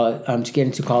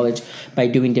college by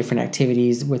doing different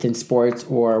activities within sports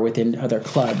or within other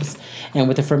clubs, and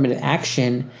with affirmative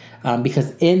action.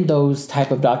 Because in those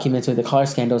type of documents with the college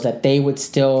scandals, that they would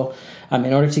still,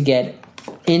 in order to get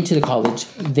into the college,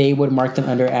 they would mark them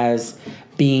under as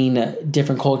being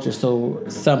different cultures. So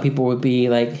some people would be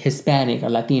like Hispanic or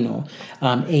Latino,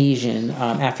 Asian,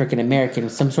 African American,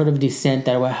 some sort of descent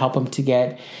that would help them to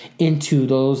get into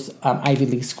those Ivy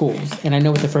League schools. And I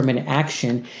know with affirmative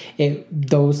action,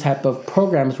 those type of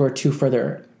programs were to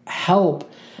further help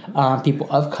people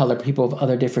of color, people of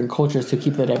other different cultures, to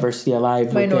keep the diversity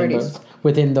alive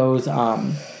within those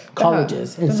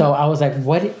colleges. And so I was like,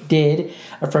 what did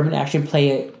affirmative action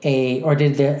or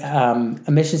did the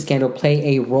emission scandal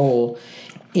play a role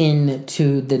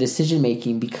into the decision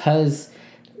making? Because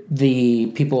the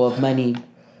people of money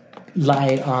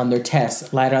lied on their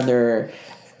tests, lied on their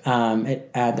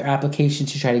application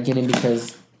to try to get in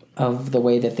because of the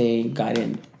way that they got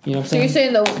in. You know what I'm saying? So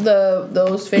you're saying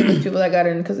those famous people that got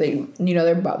in because they,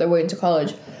 they're about their way into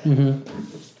college. Mm-hmm.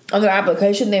 On their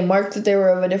application, they marked that they were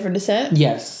of a different descent?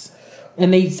 Yes.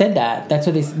 And they said that. That's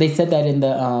what they said that in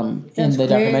the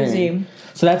documentary.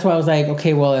 So that's why I was like,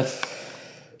 okay, well, if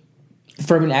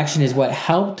affirmative action is what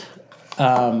helped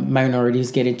minorities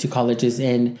get into colleges,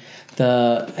 and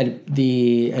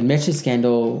the admission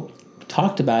scandal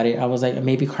talked about it, I was like,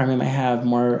 maybe Carmen might have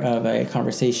more of a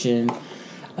conversation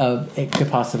of it could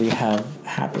possibly have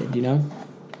happened,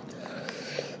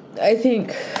 I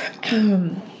think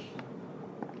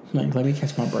like, let me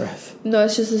catch my breath. No,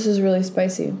 it's just this is really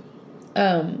spicy.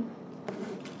 I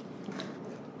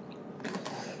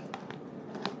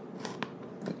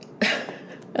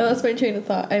lost my train of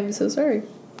thought. I'm so sorry.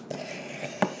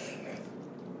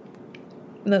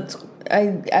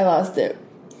 I lost it.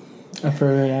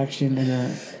 Affirmative action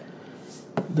and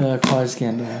the college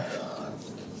scandal.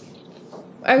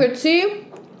 I could see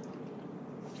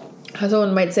how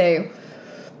someone might say,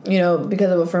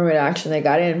 because of affirmative action they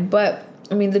got in. But,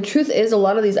 I mean, the truth is a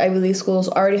lot of these Ivy League schools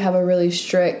already have a really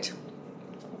strict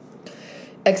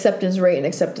acceptance rate and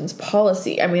acceptance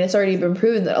policy. I mean, it's already been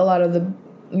proven that a lot of the,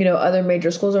 other major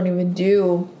schools don't even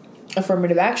do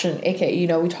affirmative action. AKA,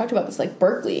 we talked about this, like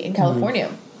Berkeley in California.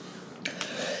 Mm-hmm.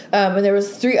 And there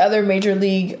was 3 other major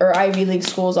league or Ivy League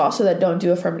schools also that don't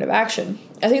do affirmative action.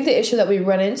 I think the issue that we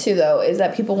run into, though, is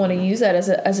that people want to use that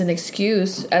as an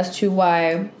excuse as to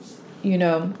why,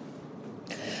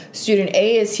 student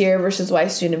A is here versus why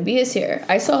student B is here.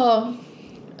 I saw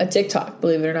a TikTok,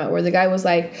 believe it or not, where the guy was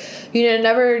like,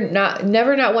 never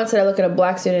not once did I look at a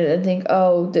black student and think,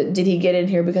 oh, did he get in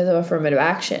here because of affirmative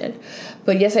action?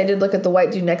 But yes, I did look at the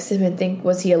white dude next to him and think,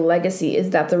 was he a legacy? Is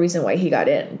that the reason why he got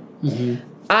in? Mm-hmm.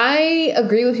 I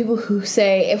agree with people who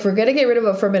say if we're going to get rid of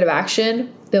affirmative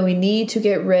action, then we need to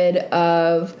get rid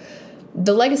of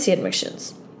the legacy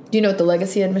admissions. Do you know what the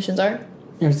legacy admissions are?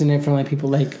 Isn't it from like people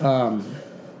like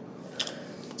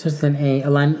just an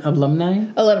alumni?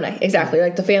 Alumni, exactly.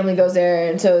 Like the family goes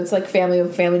there, and so it's like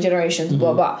family generations,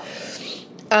 blah blah.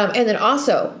 And then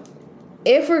also,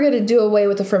 if we're going to do away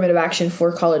with affirmative action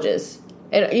for colleges,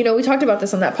 and we talked about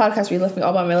this on that podcast where you left me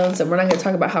all by my lonesome. We're not going to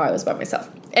talk about how I was by myself.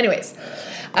 Anyways,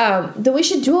 then we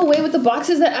should do away with the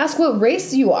boxes that ask what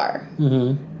race you are.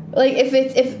 Mm-hmm. Like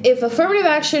if affirmative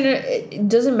action it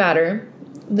doesn't matter,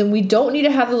 then we don't need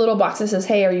to have the little box that says,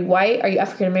 hey, are you white? Are you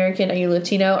African American? Are you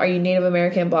Latino? Are you Native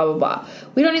American? Blah, blah, blah.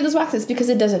 We don't need those boxes because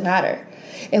it doesn't matter.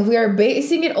 If we are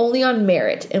basing it only on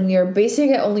merit and we are basing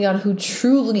it only on who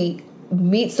truly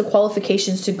meets the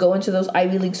qualifications to go into those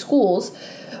Ivy League schools,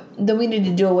 then we need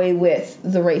to do away with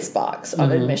the race box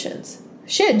on admissions.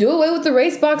 Shit, do away with the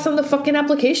race box on the fucking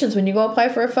applications when you go apply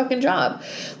for a fucking job.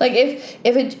 Like,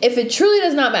 if it truly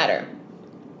does not matter,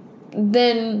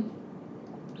 then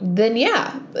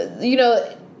yeah.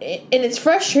 And it's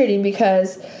frustrating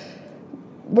because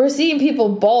we're seeing people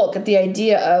balk at the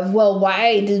idea of, well,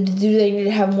 why do they need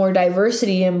to have more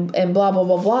diversity and blah, blah,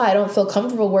 blah, blah. I don't feel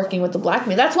comfortable working with the black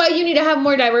man. That's why you need to have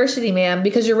more diversity, man,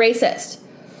 because you're racist.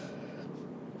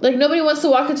 Like, nobody wants to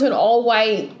walk into an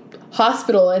all-white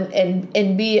hospital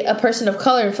and be a person of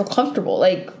color and feel comfortable.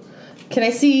 Like, can I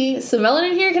see some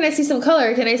melanin here? Can I see some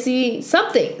color? Can I see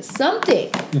something?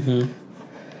 Mm-hmm.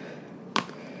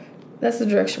 That's the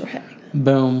direction we're heading.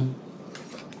 Boom.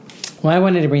 Well, I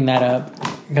wanted to bring that up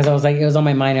because I was like, it was on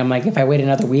my mind. I'm like, if I wait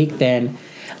another week, then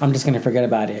I'm just going to forget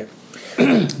about it.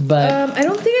 But I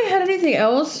don't think I had anything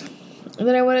else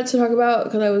that I wanted to talk about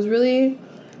because I was really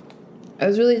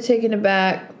taken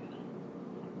aback.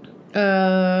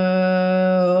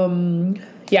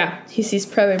 Yeah, he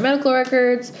seized private medical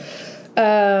records.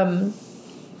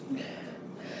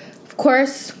 Of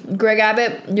course, Greg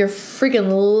Abbott, your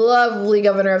freaking lovely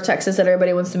governor of Texas that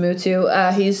everybody wants to move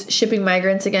to. He's shipping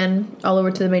migrants again all over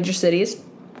to the major cities.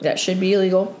 That should be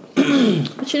illegal. But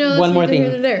that's one more thing.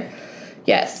 Here and there.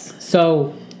 Yes.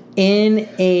 So,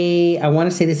 I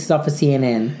want to say this is off of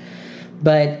CNN,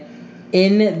 but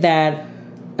in that,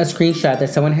 a screenshot that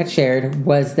someone had shared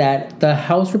was that the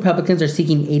House Republicans are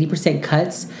seeking 80%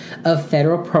 cuts of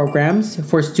federal programs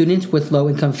for students with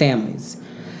low-income families.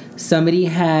 Somebody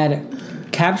had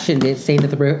captioned it saying that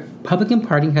the Republican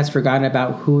Party has forgotten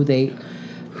about who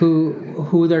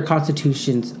their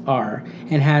constitutions are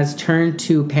and has turned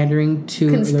to pandering to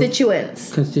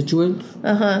Constituents.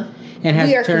 Uh-huh. And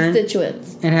We are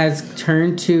constituents. And has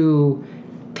turned to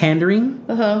pandering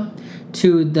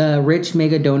to the rich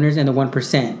mega donors and the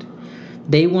 1%.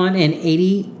 They want an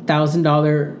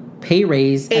 $80,000 pay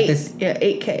raise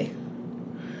 $8K.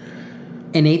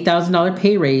 An $8,000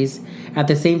 pay raise. At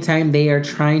the same time, they are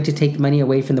trying to take money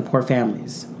away from the poor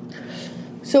families.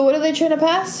 So what are they trying to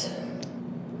pass?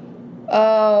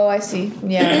 Oh, I see.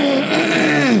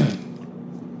 Yeah.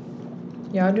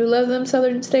 Y'all do love them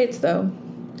southern states, though.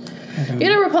 You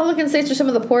know, Republican states are some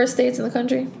of the poorest states in the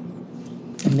country.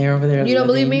 And they're over there. You don't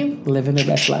believe me? Living their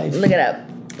best life. Look it up.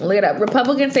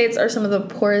 Republican states are some of the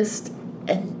poorest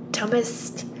and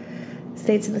dumbest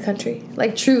states in the country.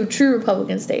 Like true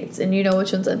Republican states. And you know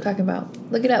which ones I'm talking about.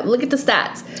 Look it up. Look at the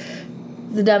stats.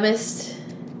 The dumbest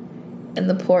and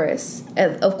the poorest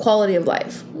of quality of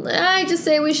life. I just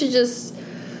say we should just,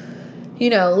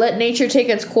 let nature take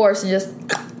its course and just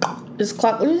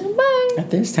clock. Bye. At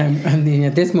this moment, we're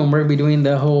going to be doing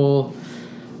the whole,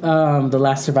 The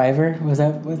Last Survivor. Was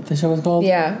that what the show was called?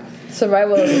 Yeah.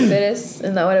 Survival of the Fittest.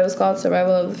 Isn't that what it was called?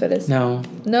 Survival of the Fittest? No.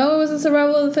 No, it wasn't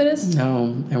Survival of the Fittest?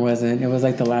 No, it wasn't. It was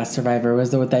like The Last Survivor. It was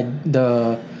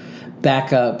the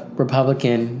backup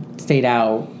Republican stayed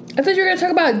out. I thought you were going to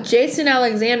talk about Jason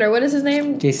Alexander. What is his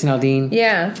name? Jason Aldean.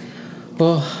 Yeah.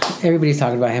 Well, everybody's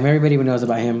talking about him. Everybody knows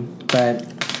about him. But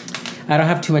I don't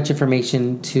have too much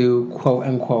information to quote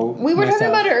unquote. We were talking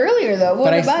about it earlier, though.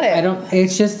 What about it? I don't.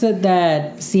 It's just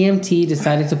that CMT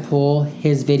decided to pull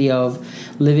his video of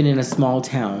living in a small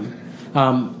town.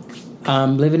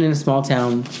 Living in a small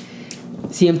town.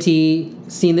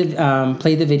 CMT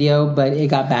played the video, but it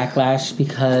got backlash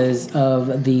because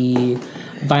of the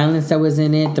violence that was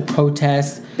in it, the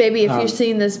protests. Baby, if you're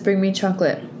seeing this, bring me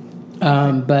chocolate.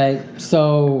 But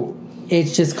so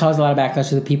it's just caused a lot of backlash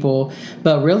to the people.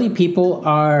 But really, people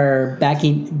are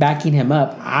backing him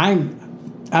up. I'm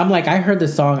like, I heard the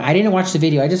song. I didn't watch the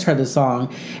video. I just heard the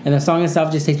song. And the song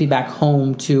itself just takes me back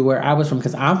home to where I was from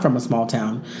because I'm from a small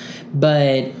town.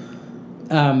 But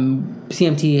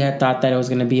CMT had thought that it was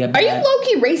going to be Are you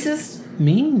low-key racist?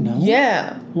 Me? No.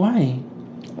 Yeah. Why?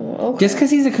 Okay. Just because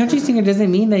he's a country singer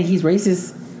doesn't mean that he's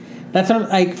racist. That's what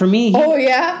like for me. Oh,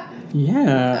 yeah?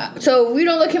 Yeah. So if we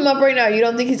don't look him up right now, you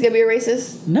don't think he's going to be a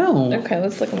racist? No. Okay,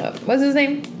 let's look him up. What's his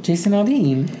name? Jason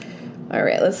Aldean. All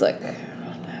right, let's look.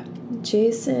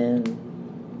 Jason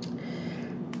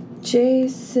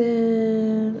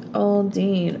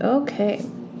Aldean. Okay.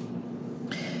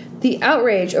 The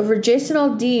outrage over Jason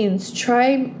Aldean's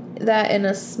tried that in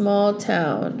a small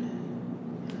town.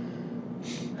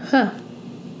 Huh.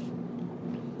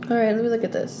 All right, let me look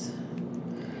at this.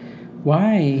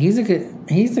 Why? He's a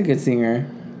good singer.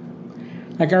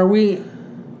 Like, are we?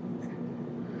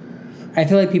 I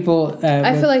feel like people.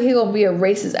 I feel like he's gonna be a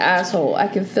racist asshole. I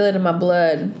can feel it in my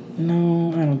blood.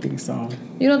 No, I don't think so.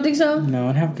 You don't think so? No,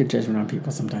 I'd have good judgment on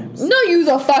people sometimes. No, you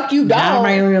the fuck you don't. Not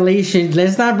my relation.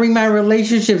 Let's not bring my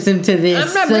relationships into this.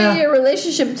 I'm not bringing your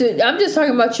relationship to. I'm just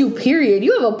talking about you. Period.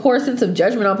 You have a poor sense of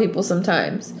judgment on people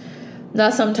sometimes.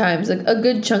 Not sometimes. A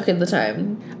good chunk of the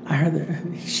time. I heard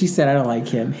that she said I don't like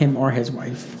him or his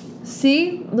wife.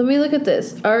 See, let me look at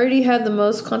this. Already had the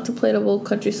most contemplatable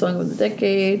country song of the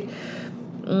decade.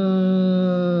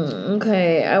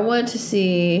 Okay, I want to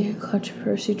see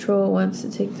controversy troll wants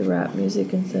to take the rap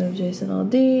music instead of Jason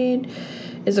Aldean.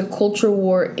 Is a culture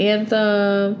war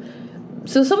anthem.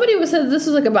 So somebody said this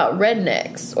was like about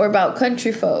rednecks or about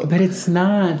country folk. But it's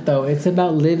not though. It's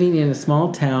about living in a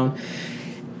small town.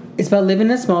 It's about living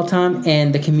in a small town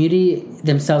and the community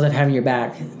themselves of having your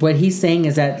back. What he's saying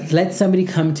is that let somebody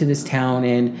come to this town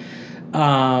and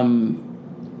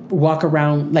walk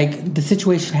around, like the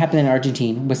situation happened in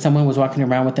Argentina where someone was walking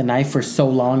around with a knife for so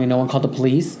long and no one called the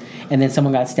police, and then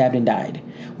someone got stabbed and died.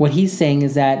 What he's saying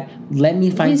is that let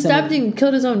me find. He stabbed and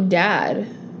killed his own dad.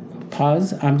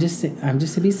 Pause. I'm just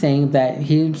to be saying that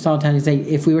he in small town. He's like,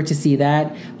 if we were to see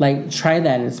that, like, try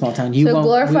that in a small town. You so won't,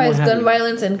 glorifies gun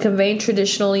violence and conveying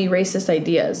traditionally racist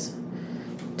ideas.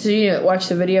 Did you watch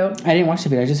the video? I didn't watch the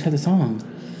video. I just heard the song.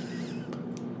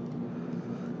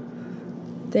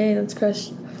 Dang, that's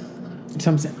crushed.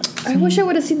 So I wish I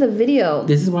would have seen the video.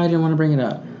 This is why I didn't want to bring it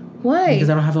up. Why? Because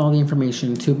I don't have all the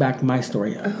information to back my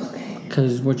story up. Oh, okay.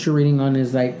 Because what you're reading on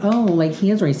is like, oh, like he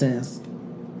is racist.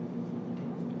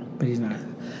 But he's not.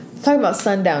 It's talking about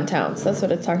sundown towns. That's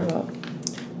what it's talking about.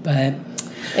 But. And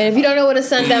if you don't know what a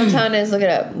sundown town is, look it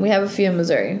up. We have a few in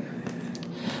Missouri.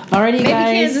 Alrighty, maybe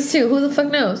guys. Maybe Kansas too. Who the fuck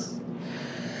knows?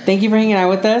 Thank you for hanging out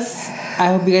with us. I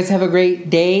hope you guys have a great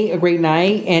day, a great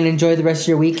night, and enjoy the rest of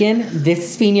your weekend. This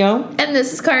is Fino. And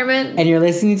this is Carmen. And you're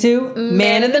listening to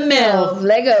Man of the Mill.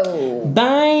 Lego.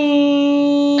 Bye.